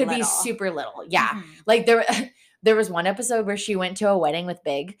really, really. It could be super little. Yeah, like there was one episode where she went to a wedding with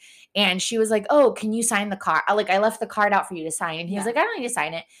Big, and she was like, "Oh, can you sign the card? Like, I left the card out for you to sign." And he was like, "I don't need to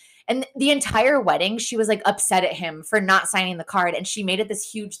sign it." And the entire wedding, she was like upset at him for not signing the card, and she made it this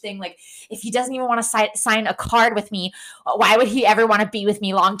huge thing. Like, if he doesn't even want to sign a card with me, why would he ever want to be with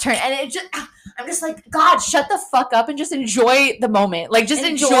me long term? And I'm just like, God, shut the fuck up and just enjoy the moment. Like, just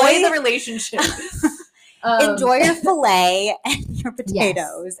enjoy the relationship. Enjoy your filet and your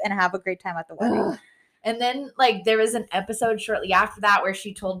potatoes and have a great time at the wedding. And then, like, there was an episode shortly after that where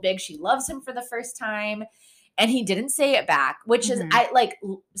she told Big she loves him for the first time, and he didn't say it back, which is, I like,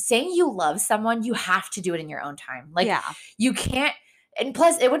 saying you love someone, you have to do it in your own time. Like, you can't, and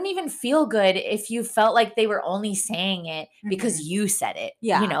plus, it wouldn't even feel good if you felt like they were only saying it because you said it.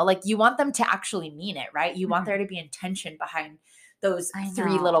 You know, like, you want them to actually mean it, right? You want there to be intention behind those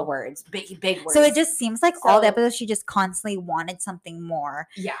 3 little words, big words. So it just seems like all the episodes, she just constantly wanted something more.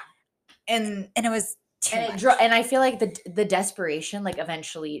 Yeah. And it was too much. And I feel like the desperation like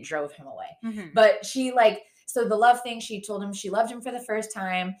eventually drove him away. But she like, so the love thing, she told him she loved him for the first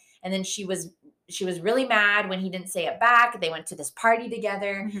time, and then she was really mad when he didn't say it back. They went to this party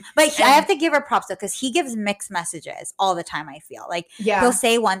together. But I have to give her props though, because he gives mixed messages all the time. I feel like he'll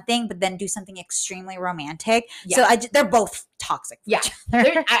say one thing, but then do something extremely romantic. So they're both toxic.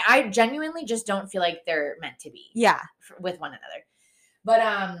 I genuinely just don't feel like they're meant to be. With one another. But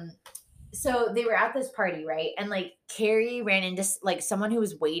so they were at this party, right? And like Carrie ran into like someone who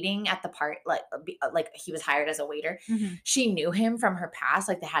was waiting at the part, like he was hired as a waiter. She knew him from her past,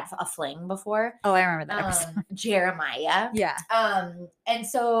 like they had a fling before. Oh, I remember that episode. Jeremiah. And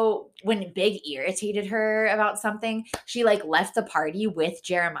so when Big irritated her about something, she like left the party with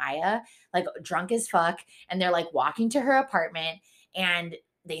Jeremiah, like drunk as fuck, and they're like walking to her apartment, and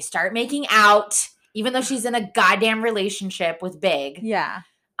they start making out, even though she's in a goddamn relationship with Big.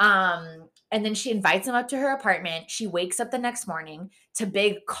 And then she invites him up to her apartment. She wakes up the next morning to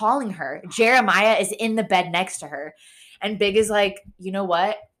Big calling her. Jeremiah is in the bed next to her. And Big is like, you know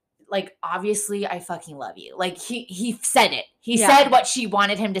what? Like, obviously, I fucking love you. Like, he said it. He said what she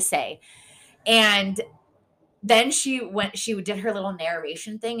wanted him to say. And then she did her little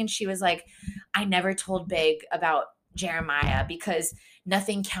narration thing, and she was like, I never told Big about Jeremiah because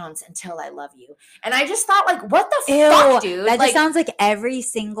nothing counts until I love you. And I just thought, like, what the fuck, dude? That just sounds like every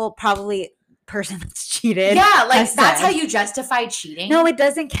single probably person that's cheated. Yeah, like that's how you justify cheating. No, it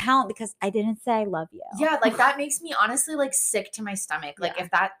doesn't count because I didn't say I love you. Yeah, like that makes me honestly like sick to my stomach. Like if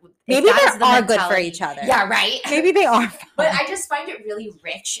maybe they are good for each other. Yeah, right. Maybe they are. But I just find it really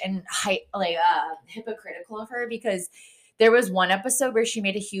rich and hypocritical of her, because there was one episode where she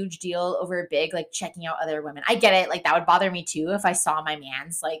made a huge deal over Big like checking out other women. I get it. Like that would bother me too if I saw my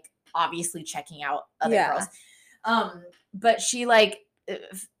man's like obviously checking out other girls. But she like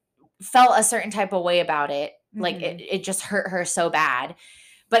felt a certain type of way about it. Like it just hurt her so bad.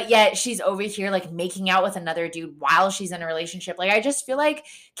 But yet she's over here like making out with another dude while she's in a relationship. Like I just feel like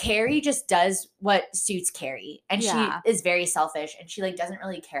Carrie just does what suits Carrie. And she is very selfish, and she like doesn't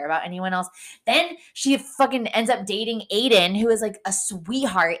really care about anyone else. Then she fucking ends up dating Aiden, who is like a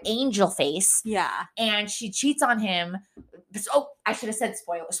sweetheart, angel face. Yeah. And she cheats on him. Oh, I should have said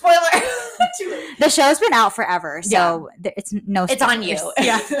spoiler. The show's been out forever, so it's no spoilers. It's on you.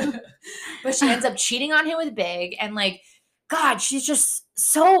 Yeah. But she ends up cheating on him with Big, and like, God, she's just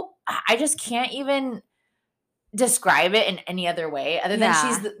so, I just can't even describe it in any other way other than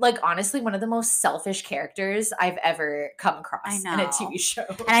she's like honestly one of the most selfish characters I've ever come across in a TV show.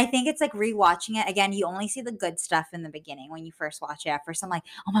 And I think it's like rewatching it again, you only see the good stuff in the beginning when you first watch it. At first I'm like,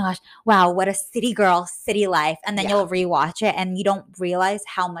 oh my gosh, wow, what a city girl, city life. And then you'll rewatch it and you don't realize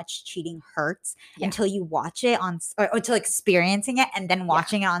how much cheating hurts until you watch it or until experiencing it and then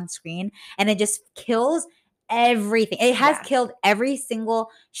watching it on screen, and it just kills everything. It has killed every single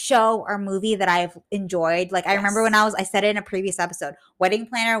show or movie that I've enjoyed. Like I remember when I said it in a previous episode, Wedding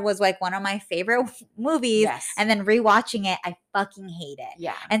Planner was like one of my favorite movies. And then rewatching it, I fucking hate it.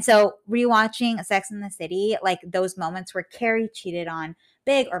 Yeah. And so rewatching Sex and the City, like those moments where Carrie cheated on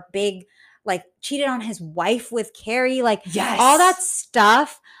Big, or Big like cheated on his wife with Carrie, like all that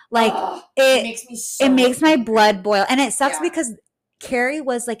stuff, like it makes me it makes my blood boil. And it sucks because Carrie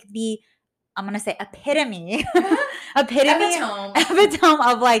was like I'm going to say epitome of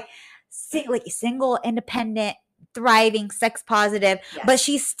like single, independent, thriving, sex positive, but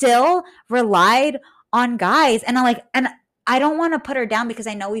she still relied on guys. And I don't want to put her down because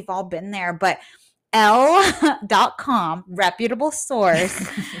I know we've all been there, but Elle.com, reputable source,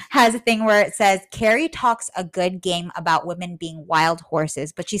 has a thing where it says Carrie talks a good game about women being wild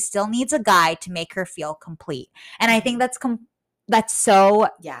horses, but she still needs a guy to make her feel complete. And I think that's so,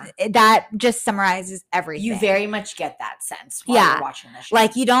 that just summarizes everything. You very much get that sense while you're watching this show.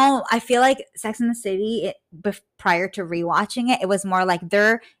 Like, I feel like Sex and the City, prior to rewatching it, it was more like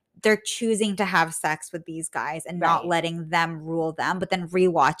they're choosing to have sex with these guys and not letting them rule them. But then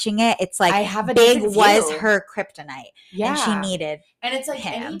rewatching it, it's like Big was her kryptonite. Yeah. And she needed And it's like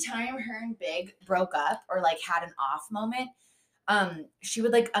him. Anytime her and Big broke up or like had an off moment, she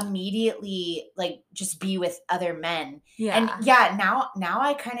would like immediately like just be with other men. Yeah. And now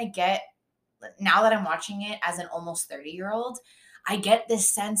I kind of get, now that I'm watching it as an almost 30-year-old, I get this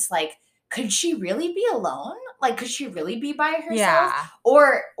sense like, could she really be alone? Like, could she really be by herself? Yeah.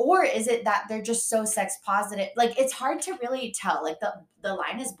 Or is it that they're just so sex positive? Like, it's hard to really tell. Like, the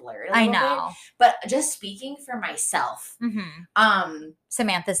line is blurred a little bit. But just speaking for myself,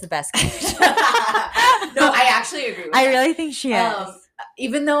 Samantha's the best character. No, I actually agree with that. I really think she is.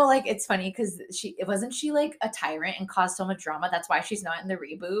 Even though, like, it's funny because wasn't she like a tyrant and caused so much drama? That's why she's not in the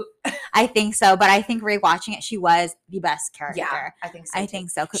reboot. I think so, but I think rewatching it, she was the best character. Yeah, I think so. I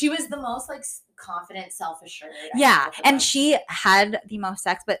think so. She was the most like confident, self-assured. Yeah, and she had the most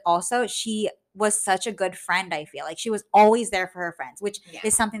sex, but also she was such a good friend. I feel like she was always there for her friends, which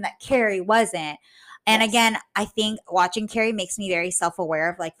is something that Carrie wasn't. And again, I think watching Carrie makes me very self-aware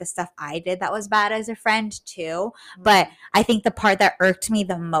of like the stuff I did that was bad as a friend too. But I think the part that irked me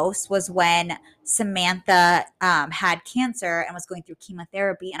the most was when Samantha had cancer and was going through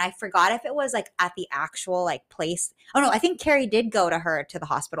chemotherapy. And I forgot if it was like at the actual like place. Oh no, I think Carrie did go to the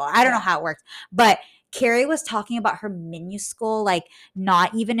hospital. I don't know how it worked, but Carrie was talking about her minuscule, like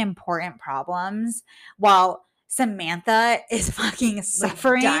not even important problems while Samantha is fucking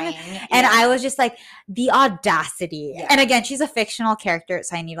suffering. Like dying. And I was just like, the audacity. Yeah. And again, she's a fictional character,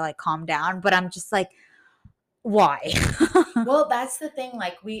 so I need to like calm down. But I'm just like, why? Well, that's the thing.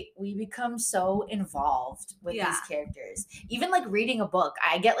 Like we become so involved with these characters. Even like reading a book,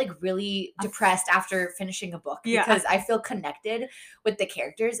 I get like really depressed after finishing a book because I feel connected with the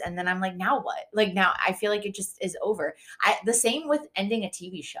characters, and then I'm like, now what? Like now I feel like it just is over. The same with ending a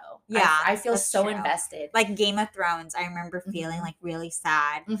TV show. Yeah, I feel so invested. Like Game of Thrones, I remember feeling like really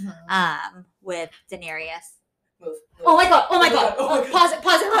sad with Daenerys. Move. Oh my god! Pause it.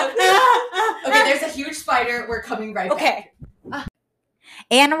 Okay, there's a huge spider. We're coming right back. Okay.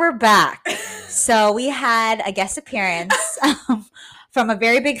 And we're back. So we had a guest appearance from a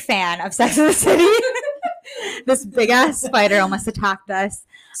very big fan of Sex and the City. This big ass spider almost attacked us.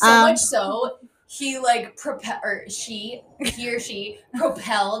 So much so, he like he or she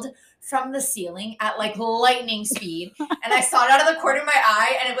propelled from the ceiling at like lightning speed, and I saw it out of the corner of my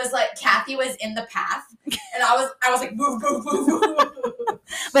eye, and it was like Kathy was in the path, and I was like move.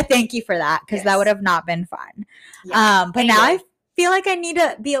 But thank you for that, because that would have not been fun. But anyway. Now I feel like I need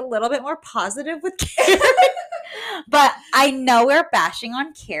to be a little bit more positive with Carrie. But I know we're bashing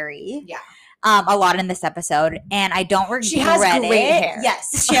on Carrie. Yeah. A lot in this episode, and I don't regret it. She has great hair.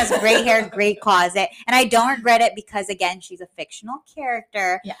 Yes, she has great hair, great closet, and I don't regret it because, again, she's a fictional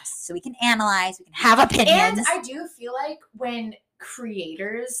character. Yes. So we can analyze, we can have opinions. And I do feel like when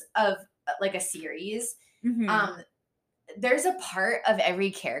creators of like a series, there's a part of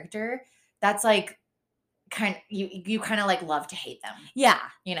every character that's like you kind of like love to hate them. Yeah.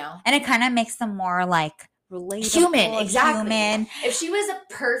 You know? And it kind of makes them more like relatable. Human, exactly. Human. If she was a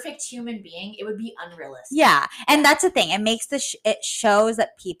perfect human being, it would be unrealistic. Yeah, and that's the thing. It makes it shows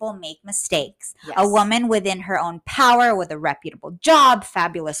that people make mistakes. Yes. A woman within her own power, with a reputable job,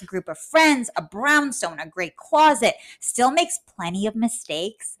 fabulous group of friends, a brownstone, a great closet, still makes plenty of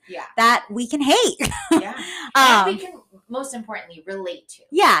mistakes. Yeah. That we can hate. Yeah, and we can most importantly relate to.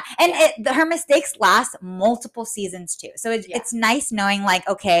 Yeah, and her mistakes last multiple seasons too. So it's nice knowing like,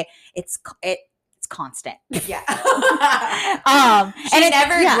 okay, it's constant. Yeah. She and it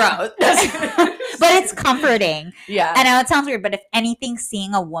never grows. But it's comforting. Yeah. I know it sounds weird, but if anything,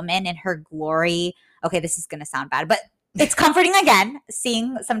 seeing a woman in her glory, okay, this is going to sound bad, but it's comforting again,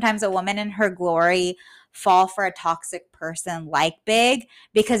 seeing sometimes a woman in her glory fall for a toxic person like Big,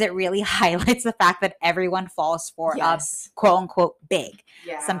 because it really highlights the fact that everyone falls for a quote unquote Big.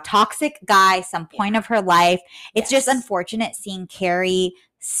 Yeah. Some toxic guy, some point of her life. It's just unfortunate seeing Carrie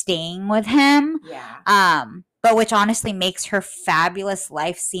staying with him. Yeah. But which honestly makes her fabulous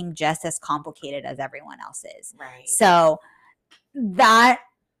life seem just as complicated as everyone else's. Right. So that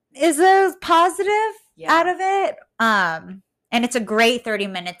is a positive Yeah. out of it. And it's a great 30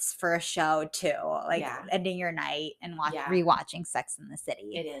 minutes for a show too, like Yeah. ending your night and Yeah. rewatching Sex in the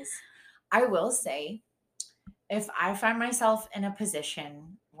City. It is. I will say, if I find myself in a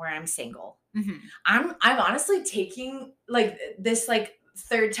position where I'm single, Mhm. I'm honestly taking like this like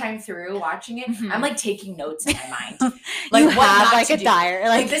third time through watching it. Mhm. I'm like taking notes in my mind. Like You what have not like to a do. diary.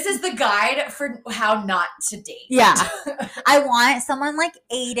 Like Like this is the guide for how not to date. Yeah. I want someone like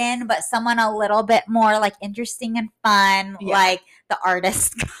Aiden, but someone a little bit more like interesting and fun, Yeah. like the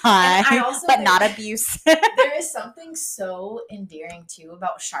artist guy, And I also but think- not abusive. There is something so endearing too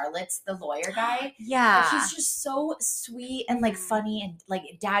about Charlotte's the lawyer guy. Yeah. Like, he's just so sweet and like Mhm. funny and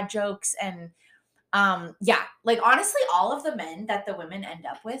like dad jokes and yeah, like honestly all of the men that the women end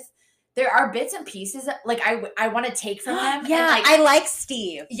up with, there are bits and pieces that, like I want to take from them. Yeah, and, like, I like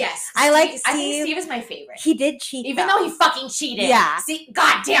Steve. Yes. I like I think Steve. Steve is my favorite. He did cheat, Even though he fucking cheated. Yeah. See,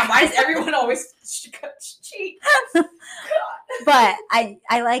 goddamn, why does everyone always cheat? But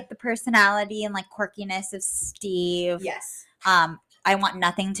I like the personality and like quirkiness of Steve. Yes. I want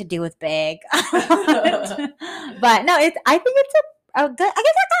nothing to do with Big. But no, I think it's a good. I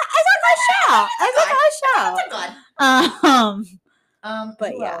guess it's a good show. It's a good show. That's a good.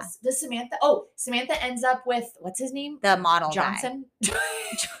 But Who yeah. else? Does Samantha ends up with what's his name? The model guy. Johnson.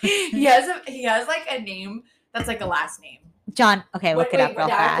 he has like a name that's like a last name. John. Okay, look it up real I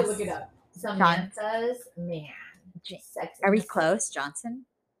have fast. to look it up. Samantha's man. Are we close, Johnson?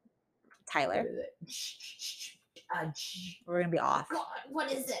 Tyler. We're gonna be off. God,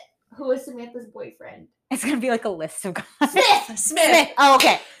 what is it? Who is Samantha's boyfriend? It's gonna be like a list of guys. Smith. Oh,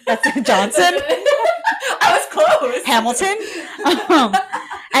 okay. That's Johnson. I was close. Hamilton.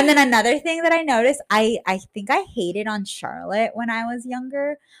 And then another thing that I noticed, I think I hated on Charlotte when I was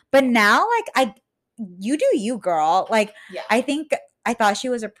younger, but now like you do you, girl. Like Yeah. I thought she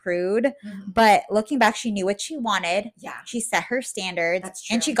was a prude, Mhm. but looking back, she knew what she wanted. Yeah. She set her standards. That's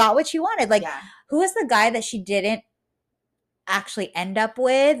And she true. got what she wanted. Like, Yeah. who was the guy that she didn't actually end up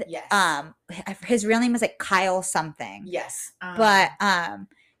with? Yes. His real name was like Kyle something. Yes. But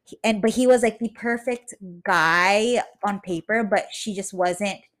he was like the perfect guy on paper, but she just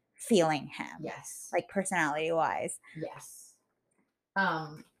wasn't feeling him. Yes. Like personality wise. Yes.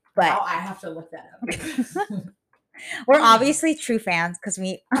 But Now I have to look that up. we're obviously true fans because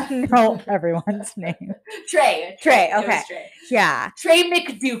we know everyone's name. Trey. Trey, It was okay. Trey. Yeah. Trey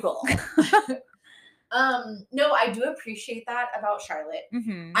McDougal. No, I do appreciate that about Charlotte.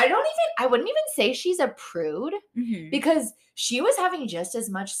 Mm-hmm. I wouldn't even say she's a prude Mm-hmm. because she was having just as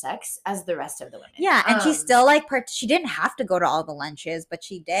much sex as the rest of the women. Yeah, and she still like she didn't have to go to all the lunches, but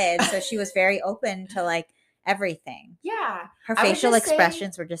she did. So she was very open to like everything. Yeah. Her I would facial just say-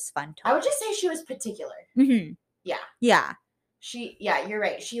 expressions were just fun to I would just say she was particular. Mm-hmm. Yeah. Yeah. You're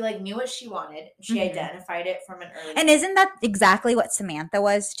right. She like knew what she wanted. She Mhm. identified it from an early And isn't that exactly what Samantha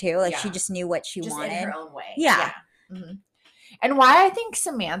was too? Like she Yeah. just knew what she just wanted. in her own way. Yeah. Mhm. And why I think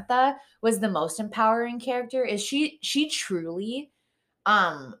Samantha was the most empowering character is she truly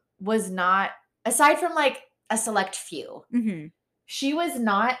was not, aside from like a select few, Mm-hmm. she was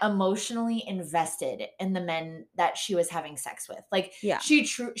not emotionally invested in the men that she was having sex with. Like Yeah. she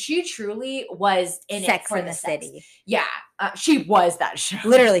truly was in Sex it for in the the sex. City. Yeah, she was that show.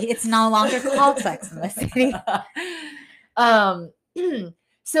 Literally, it's no longer called Sex in the City.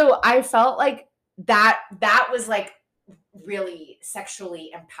 So I felt like that was like really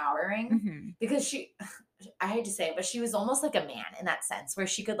sexually empowering Mm-hmm. because I hate to say it, but she was almost like a man in that sense where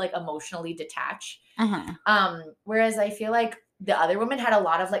she could like emotionally detach. Uh-huh. Whereas I feel like the other women had a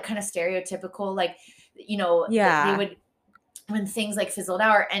lot of like kind of stereotypical, like, you know, Yeah. they would, when things like fizzled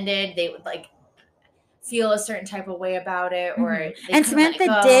out or ended, they would like feel a certain type of way about it, or Mhm. they And couldn't let it Samantha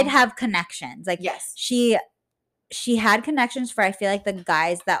go. did have connections. Like Yes. she had connections for I feel like the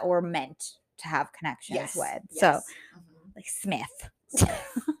guys that were meant to have connections Yes. with. Yes. So Mhm. like Smith.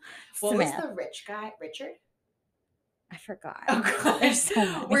 What was Smith. the rich guy? Richard? I forgot. Oh god. There's so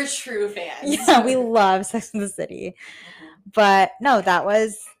many. We're true fans. Yeah, we love Sex in the City. Mhm. But no, that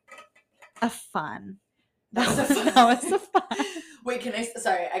was a fun. That was a fun- That was a fun. Wait,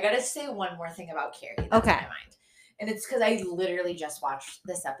 sorry, I gotta say one more thing about Carrie. That's Okay. on my mind. And it's because I literally just watched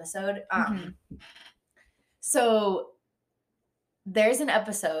this episode. Mhm. So there's an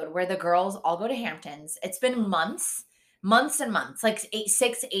episode where the girls all go to Hamptons. It's been months and months, like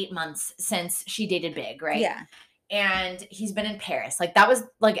 8 months since she dated Big, right? Yeah. And he's been in Paris. Like that was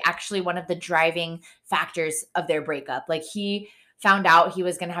like actually one of the driving factors of their breakup. Like he found out he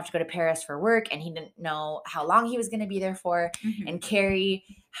was going to have to go to Paris for work and he didn't know how long he was going to be there for. Mhm. And Carrie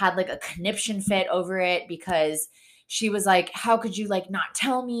had like a conniption fit over it because she was like, how could you like not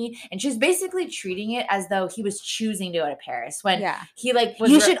tell me? And she was basically treating it as though he was choosing to go to Paris when he like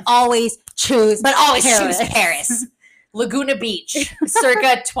was should always choose choose Paris. Laguna Beach,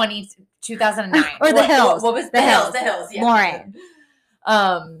 circa 2009. Or the hills. What was the hills? The hills, yeah.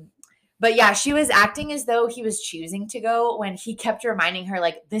 Lauren. But yeah, she was acting as though he was choosing to go when he kept reminding her,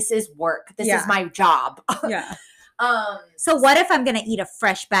 like, this is work. This is my job. Yeah. So what if I'm going to eat a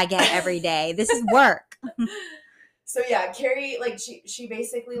fresh baguette every day? This is work. So yeah, Carrie, like, she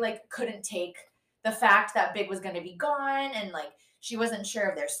basically, like, couldn't take the fact that Big was going to be gone, and, like, she wasn't sure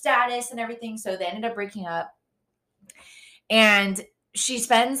of their status and everything. So they ended up breaking up. And she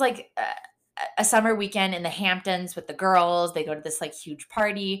spends, like, a summer weekend in the Hamptons with the girls. They go to this, like, huge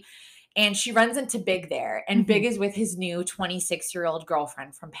party. And she runs into Big there. And Big is with his new 26-year-old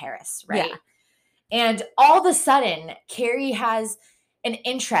girlfriend from Paris, right? Yeah. And all of a sudden, Carrie has an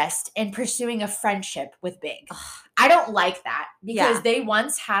interest in pursuing a friendship with Big. Ugh. I don't like that because they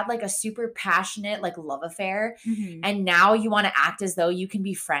once had like a super passionate like love affair, and now you want to act as though you can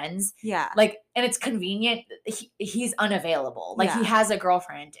be friends. Yeah. Like, and it's convenient. He's unavailable. Like he has a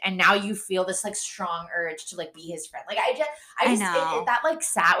girlfriend, and now you feel this like strong urge to like be his friend. Like I just that like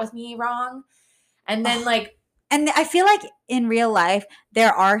sat with me wrong. And then like, and I feel like in real life,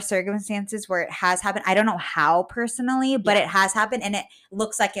 there are circumstances where it has happened. I don't know how personally, but it has happened and it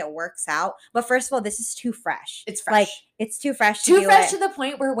looks like it works out. But first of all, this is too fresh. It's fresh. Like, it's too fresh to the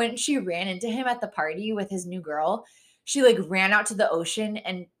point where when she ran into him at the party with his new girl, she like ran out to the ocean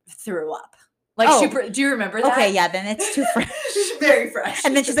and threw up. Like, do you remember that? Okay, yeah, then it's too fresh. Very fresh.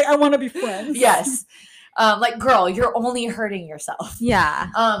 And then she's like, I want to be friends. Yes. Like, girl, you're only hurting yourself. Yeah.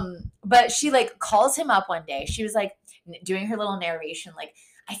 But she like calls him up one day. She was like doing her little narration, like,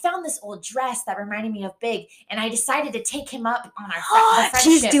 I found this old dress that reminded me of Big, and I decided to take him up on our friendship.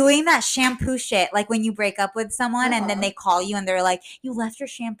 She's doing that shampoo shit, like when you break up with someone and then they call you and they're like, you left your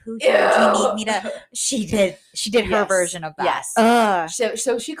shampoo here. Do you need me to? She did her version of that. Yes.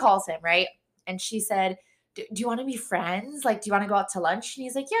 So she calls him, right? And she said, do you want to be friends? Like, do you want to go out to lunch? And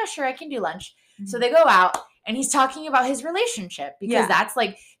he's like, yeah, sure, I can do lunch. So they go out and he's talking about his relationship because that's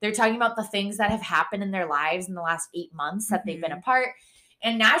like, they're talking about the things that have happened in their lives in the last 8 months that they've been apart.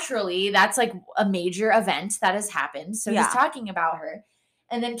 And naturally, that's like a major event that has happened. So he's talking about her.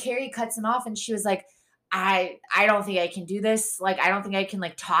 And then Carrie cuts him off and she was like, I don't think I can do this. Like, I don't think I can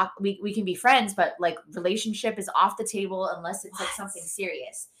like talk. We can be friends, but like relationship is off the table unless it's like something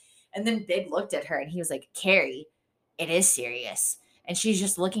serious. And then Big looked at her and he was like, Carrie, it is serious. And she's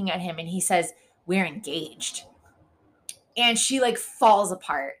just looking at him and he says, we're engaged. And she like falls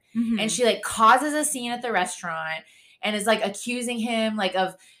apart and she like causes a scene at the restaurant and is like accusing him like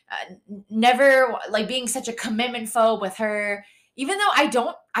of never like being such a commitment phobe with her. Even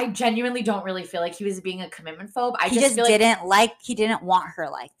though I genuinely don't really feel like he was being a commitment phobe. He just didn't want her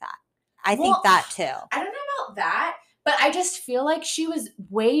like that. I think that too. I don't know about that, but I just feel like she was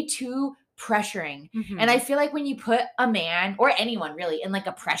way too pressuring. And I feel like when you put a man or anyone really in like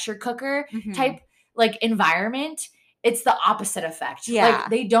a pressure cooker type like environment, it's the opposite effect. Yeah.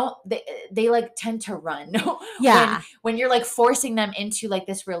 Like they like tend to run. When you're like forcing them into like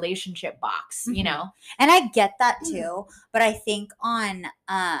this relationship box, you know? And I get that too. But I think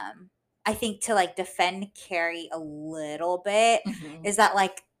to like defend Carrie a little bit is that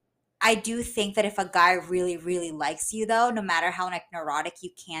like, I do think that if a guy really, really likes you though, no matter how like neurotic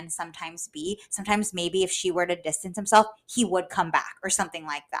you can sometimes be, sometimes maybe if she were to distance himself, he would come back or something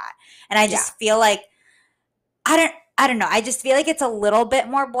like that. And I just feel like, I don't know. I just feel like it's a little bit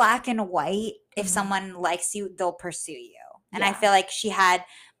more black and white. If someone likes you, they'll pursue you. And I feel like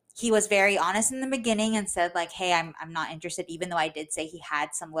he was very honest in the beginning and said like, hey, I'm not interested, even though I did say he had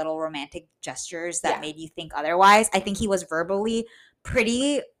some little romantic gestures that made you think otherwise. I think he was verbally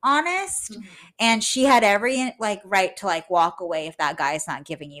pretty honest and she had every like right to like walk away if that guy is not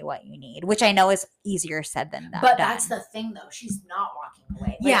giving you what you need, which I know is easier said than done. But that's the thing though, she's not walking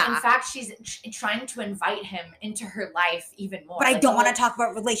away. Like, in fact, she's trying to invite him into her life even more. But I don't want to talk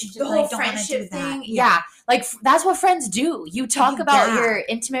about relationships. The whole friendship thing. Yeah. Like that's what friends do. You talk about your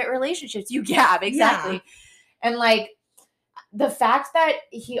intimate relationships. You gab, exactly. And like the fact that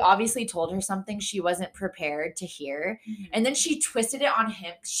he obviously told her something she wasn't prepared to hear, and then she twisted it on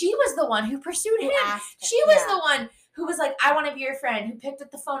him. She was the one who pursued him. She was the one who was like, I want to be your friend, who picked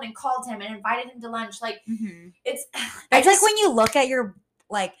up the phone and called him and invited him to lunch. Like, it's like when you look at your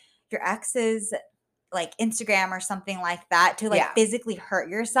ex's like Instagram or something like that to like physically hurt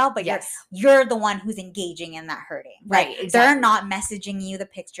yourself, but you're the one who's engaging in that hurting. Right. Like, they're not messaging you the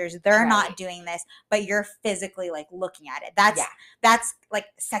pictures. They're not doing this, but you're physically like looking at it. That's like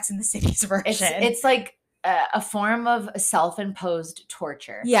Sex and the City's version. It's like a form of self-imposed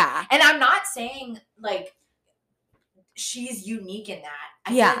torture. Yeah. And I'm not saying like she's unique in that. I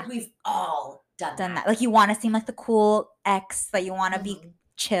feel like we've all done that. Like, you want to seem like the cool ex, that you want to be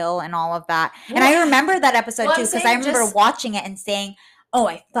chill and all of that. Well, and I remember that episode too, because I remember just watching it and saying, "Oh,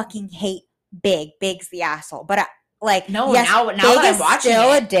 I fucking hate Big. Big's the asshole." But no, yes, now Big that I'm is watching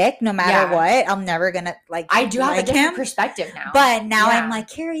still it, a dick no matter what. I'm never gonna like. I do have like a different him, perspective now. but now I'm like,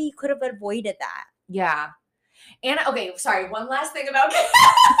 Carrie, you could have avoided that. Yeah. And okay, sorry. One last thing about.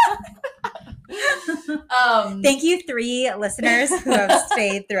 Thank you, 3 listeners who have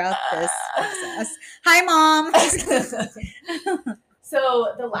stayed throughout this process. Hi, Mom.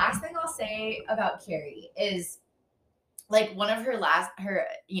 So the last thing I'll say about Carrie is like one of her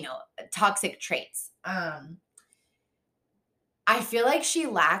toxic traits. I feel like she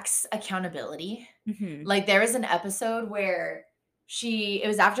lacks accountability. Mm-hmm. Like there was an episode where it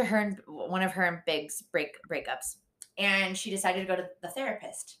was after one of her and Big's breakups, and she decided to go to the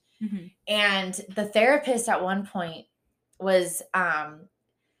therapist. Mm-hmm. And the therapist at one point was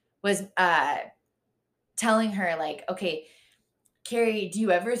telling her like, okay, Carrie, do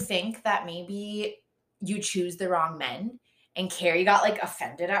you ever think that maybe you choose the wrong men? And Carrie got like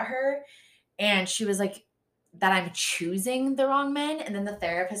offended at her, and she was like, that I'm choosing the wrong men. And then the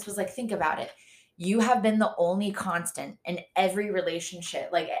therapist was like, think about it. You have been the only constant in every relationship,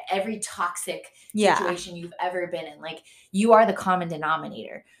 like every toxic situation you've ever been in. Like you are the common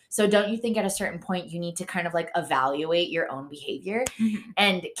denominator. So don't you think at a certain point you need to kind of like evaluate your own behavior? Mm-hmm.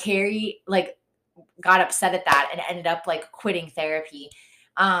 And Carrie like got upset at that and ended up like quitting therapy.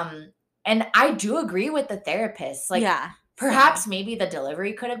 And I do agree with the therapist. Like perhaps maybe the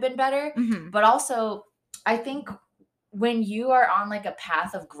delivery could have been better, but also I think when you are on like a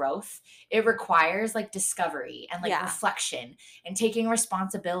path of growth, it requires like discovery and like reflection and taking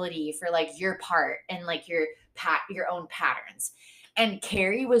responsibility for like your part and like your own patterns. And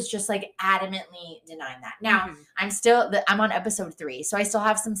Carrie was just like adamantly denying that. Now I'm on episode 3, so I still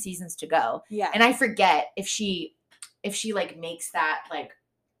have some seasons to go. Yeah. And I forget if she like makes that like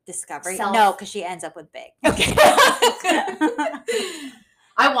discovery. No, because she ends up with Big. Okay.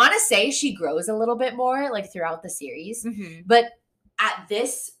 I want to say she grows a little bit more like throughout the series, but at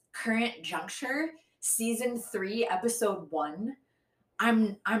this current juncture, season 3, episode 1,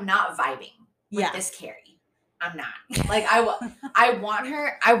 I'm not vibing with this Carrie. I'm not. Like I want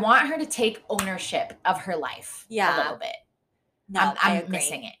her to take ownership of her life a little bit. No, I'm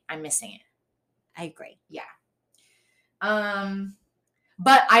missing it. I'm missing it. I agree. Yeah.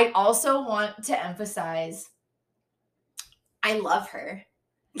 But I also want to emphasize I love her.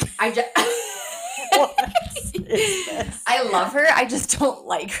 I love her. I just don't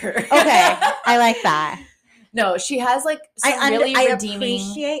like her. Okay. I like that. No, she has like some really redeeming. I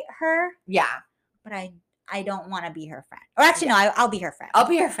appreciate her. Yeah. But I don't want to be her friend. Or actually, no, I'll be her friend. I'll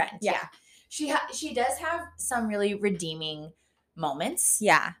be her friend. Yeah. She does have some really redeeming moments.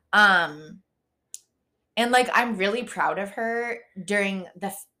 Yeah. And like I'm really proud of her during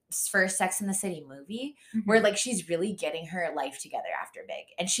the first Sex and the City movie, where like she's really getting her life together after Big,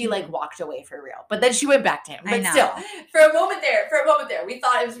 and she like walked away for real, but then she went back to him. But still, for a moment there, we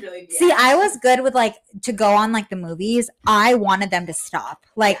thought it was really good. See, I was good with like to go on like the movies. I wanted them to stop.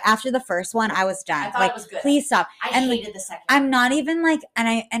 Like after the first one, I was done. I thought like, it was good. Please stop. I hated the second. I'm not even like,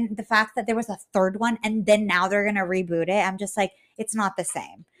 and the fact that there was a third one, and then now they're gonna reboot it. I'm just like, it's not the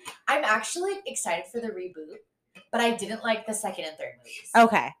same. I'm actually excited for the reboot, but I didn't like the second and third movies.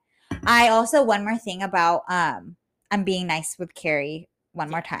 Okay. I also, one more thing about, I'm being nice with Carrie one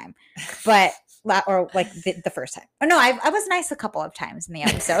more time, but, or like the first time. Oh no, I was nice a couple of times in the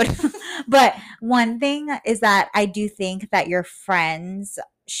episode, but one thing is that I do think that your friends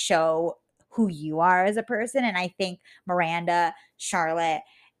show who you are as a person. And I think Miranda, Charlotte,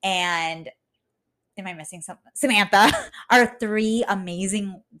 and am I missing something? Samantha are 3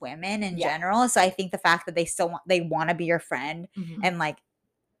 amazing women in general. So I think the fact that they want to be your friend and like,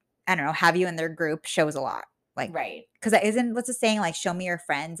 I don't know, have you in their group shows a lot. Like, right. Because that isn't, what's it saying? Like, show me your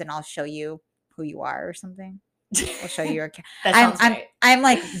friends and I'll show you who you are or something. I'll show you your, I'm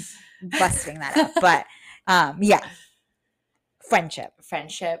like busting that up, but yeah. Friendship.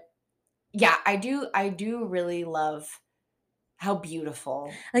 Yeah. I do really love how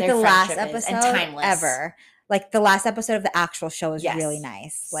beautiful like the last episode and timeless ever. Like the last episode of the actual show is really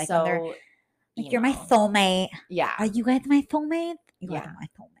nice. Like so, they're like, you're my soulmate. Yeah. Are you guys my soulmate? You guys are my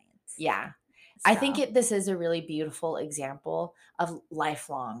soulmates. Yeah. So. I think this is a really beautiful example of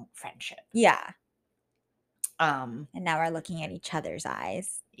lifelong friendship. Yeah. And now we're looking at each other's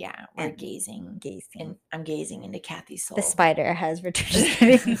eyes. Yeah. We're gazing. And I'm gazing into Kathy's soul. The spider has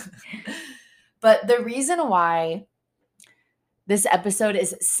returned. But the reason why this episode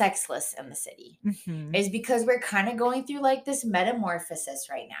is sexless in the city is because we're kind of going through like this metamorphosis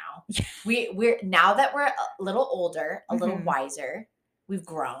right now. We're now that we're a little older, a little wiser, we've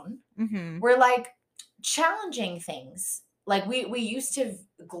grown. We're like challenging things. Like we used to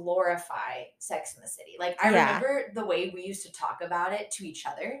glorify Sex in the City. Like I remember the way we used to talk about it to each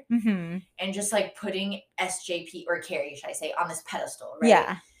other and just like putting SJP or Carrie, should I say, on this pedestal, right?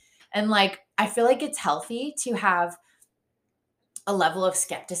 Yeah. And like I feel like it's healthy to have a level of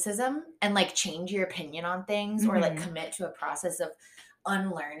skepticism and like change your opinion on things or like commit to a process of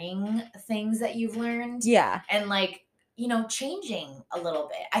unlearning things that you've learned. Yeah. And like, you know, changing a little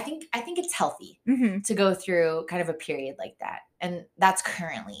bit. I think it's healthy to go through kind of a period like that. And that's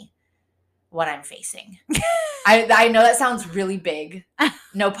currently what I'm facing. I know that sounds really big,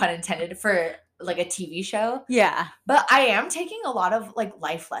 no pun intended, for like a TV show. Yeah. But I am taking a lot of like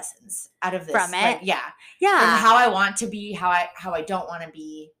life lessons out of this. From it? Like, yeah. Yeah. From how I want to be, how I don't want to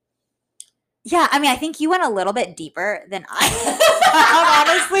be. Yeah, I mean, I think you went a little bit deeper than I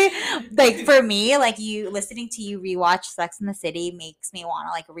honestly. Like for me, like listening to you rewatch Sex in the City makes me want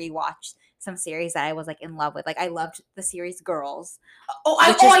to like rewatch some series that I was like in love with. Like I loved the series Girls.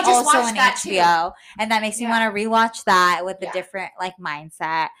 I just watched that HBO, too. And that makes me want to rewatch that with a different like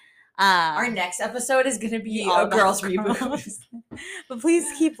mindset. Our next episode is going to be a Girls reboot. But please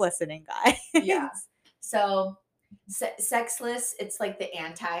keep listening, guys. Yeah. So sexless, it's like the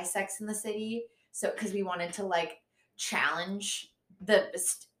anti-Sex in the City. So because we wanted to like challenge the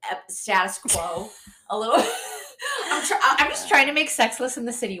status quo a little. I'm just trying to make Sexless in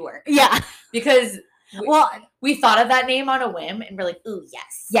the City work. Yeah. Because we thought of that name on a whim and we're like, ooh,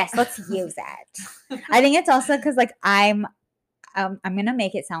 yes. Yes, let's use it. I think it's also because like I'm gonna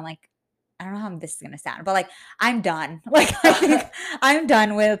make it sound like, I don't know how this is gonna sound, but like I'm done. Like I think I'm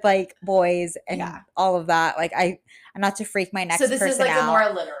done with like boys and all of that. Like I'm not to freak my next person out. So this is like a more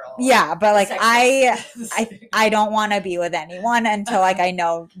literal. Yeah, but like I don't want to be with anyone until like I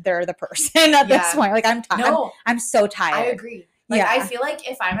know they're the person at this point. Like I'm tired. No, I'm so tired. I agree. Like I feel like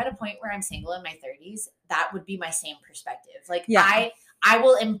if I'm at a point where I'm single in my 30s, that would be my same perspective. Like I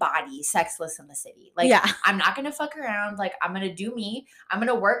will embody Sexless in the City. Like, I'm not going to fuck around. Like, I'm going to do me. I'm going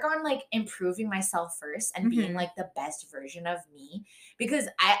to work on, like, improving myself first and being, like, the best version of me. Because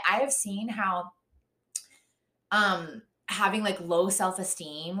I have seen how having, like, low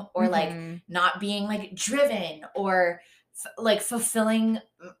self-esteem or, like, not being, like, driven or, like, fulfilling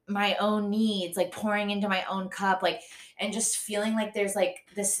my own needs, like, pouring into my own cup, like, and just feeling like there's like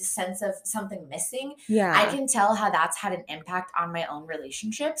this sense of something missing. Yeah. I can tell how that's had an impact on my own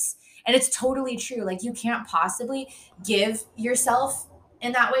relationships. And it's totally true. Like you can't possibly give yourself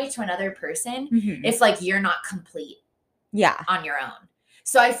in that way to another person if like you're not complete on your own.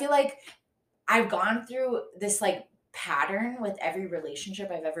 So I feel like I've gone through this like pattern with every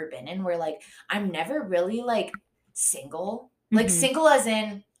relationship I've ever been in where like I'm never really like single. Like single as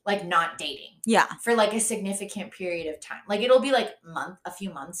in like not dating for like a significant period of time. Like it'll be like a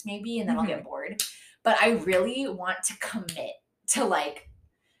few months maybe, and then I'll get bored. But I really want to commit to like,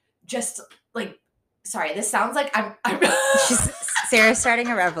 just like, sorry, this sounds like I'm Sarah's starting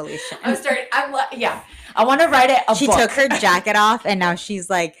a revolution. I want to write it. She took her jacket off and now she's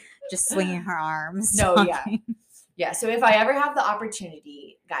like just swinging her arms. No, yeah. So if I ever have the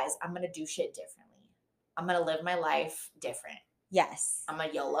opportunity, guys, I'm going to do shit differently. I'm going to live my life different. Yes. I'm a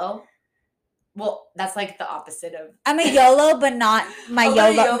YOLO. Well, that's like the opposite of. I'm a YOLO, but not my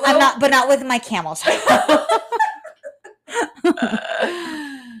YOLO. I'm not, but not with my camels.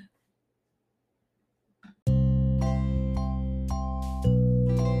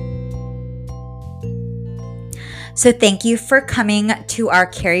 So thank you for coming to our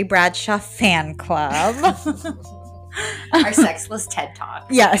Carrie Bradshaw fan club. Our sexless TED Talk.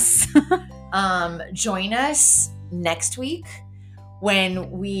 Yes. Join us next week when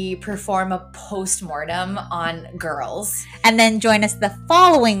we perform a post-mortem on Girls. And then join us the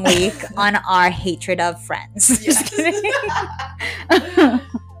following week on our hatred of Friends. Just kidding.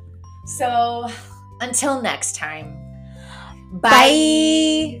 So, until next time. Bye.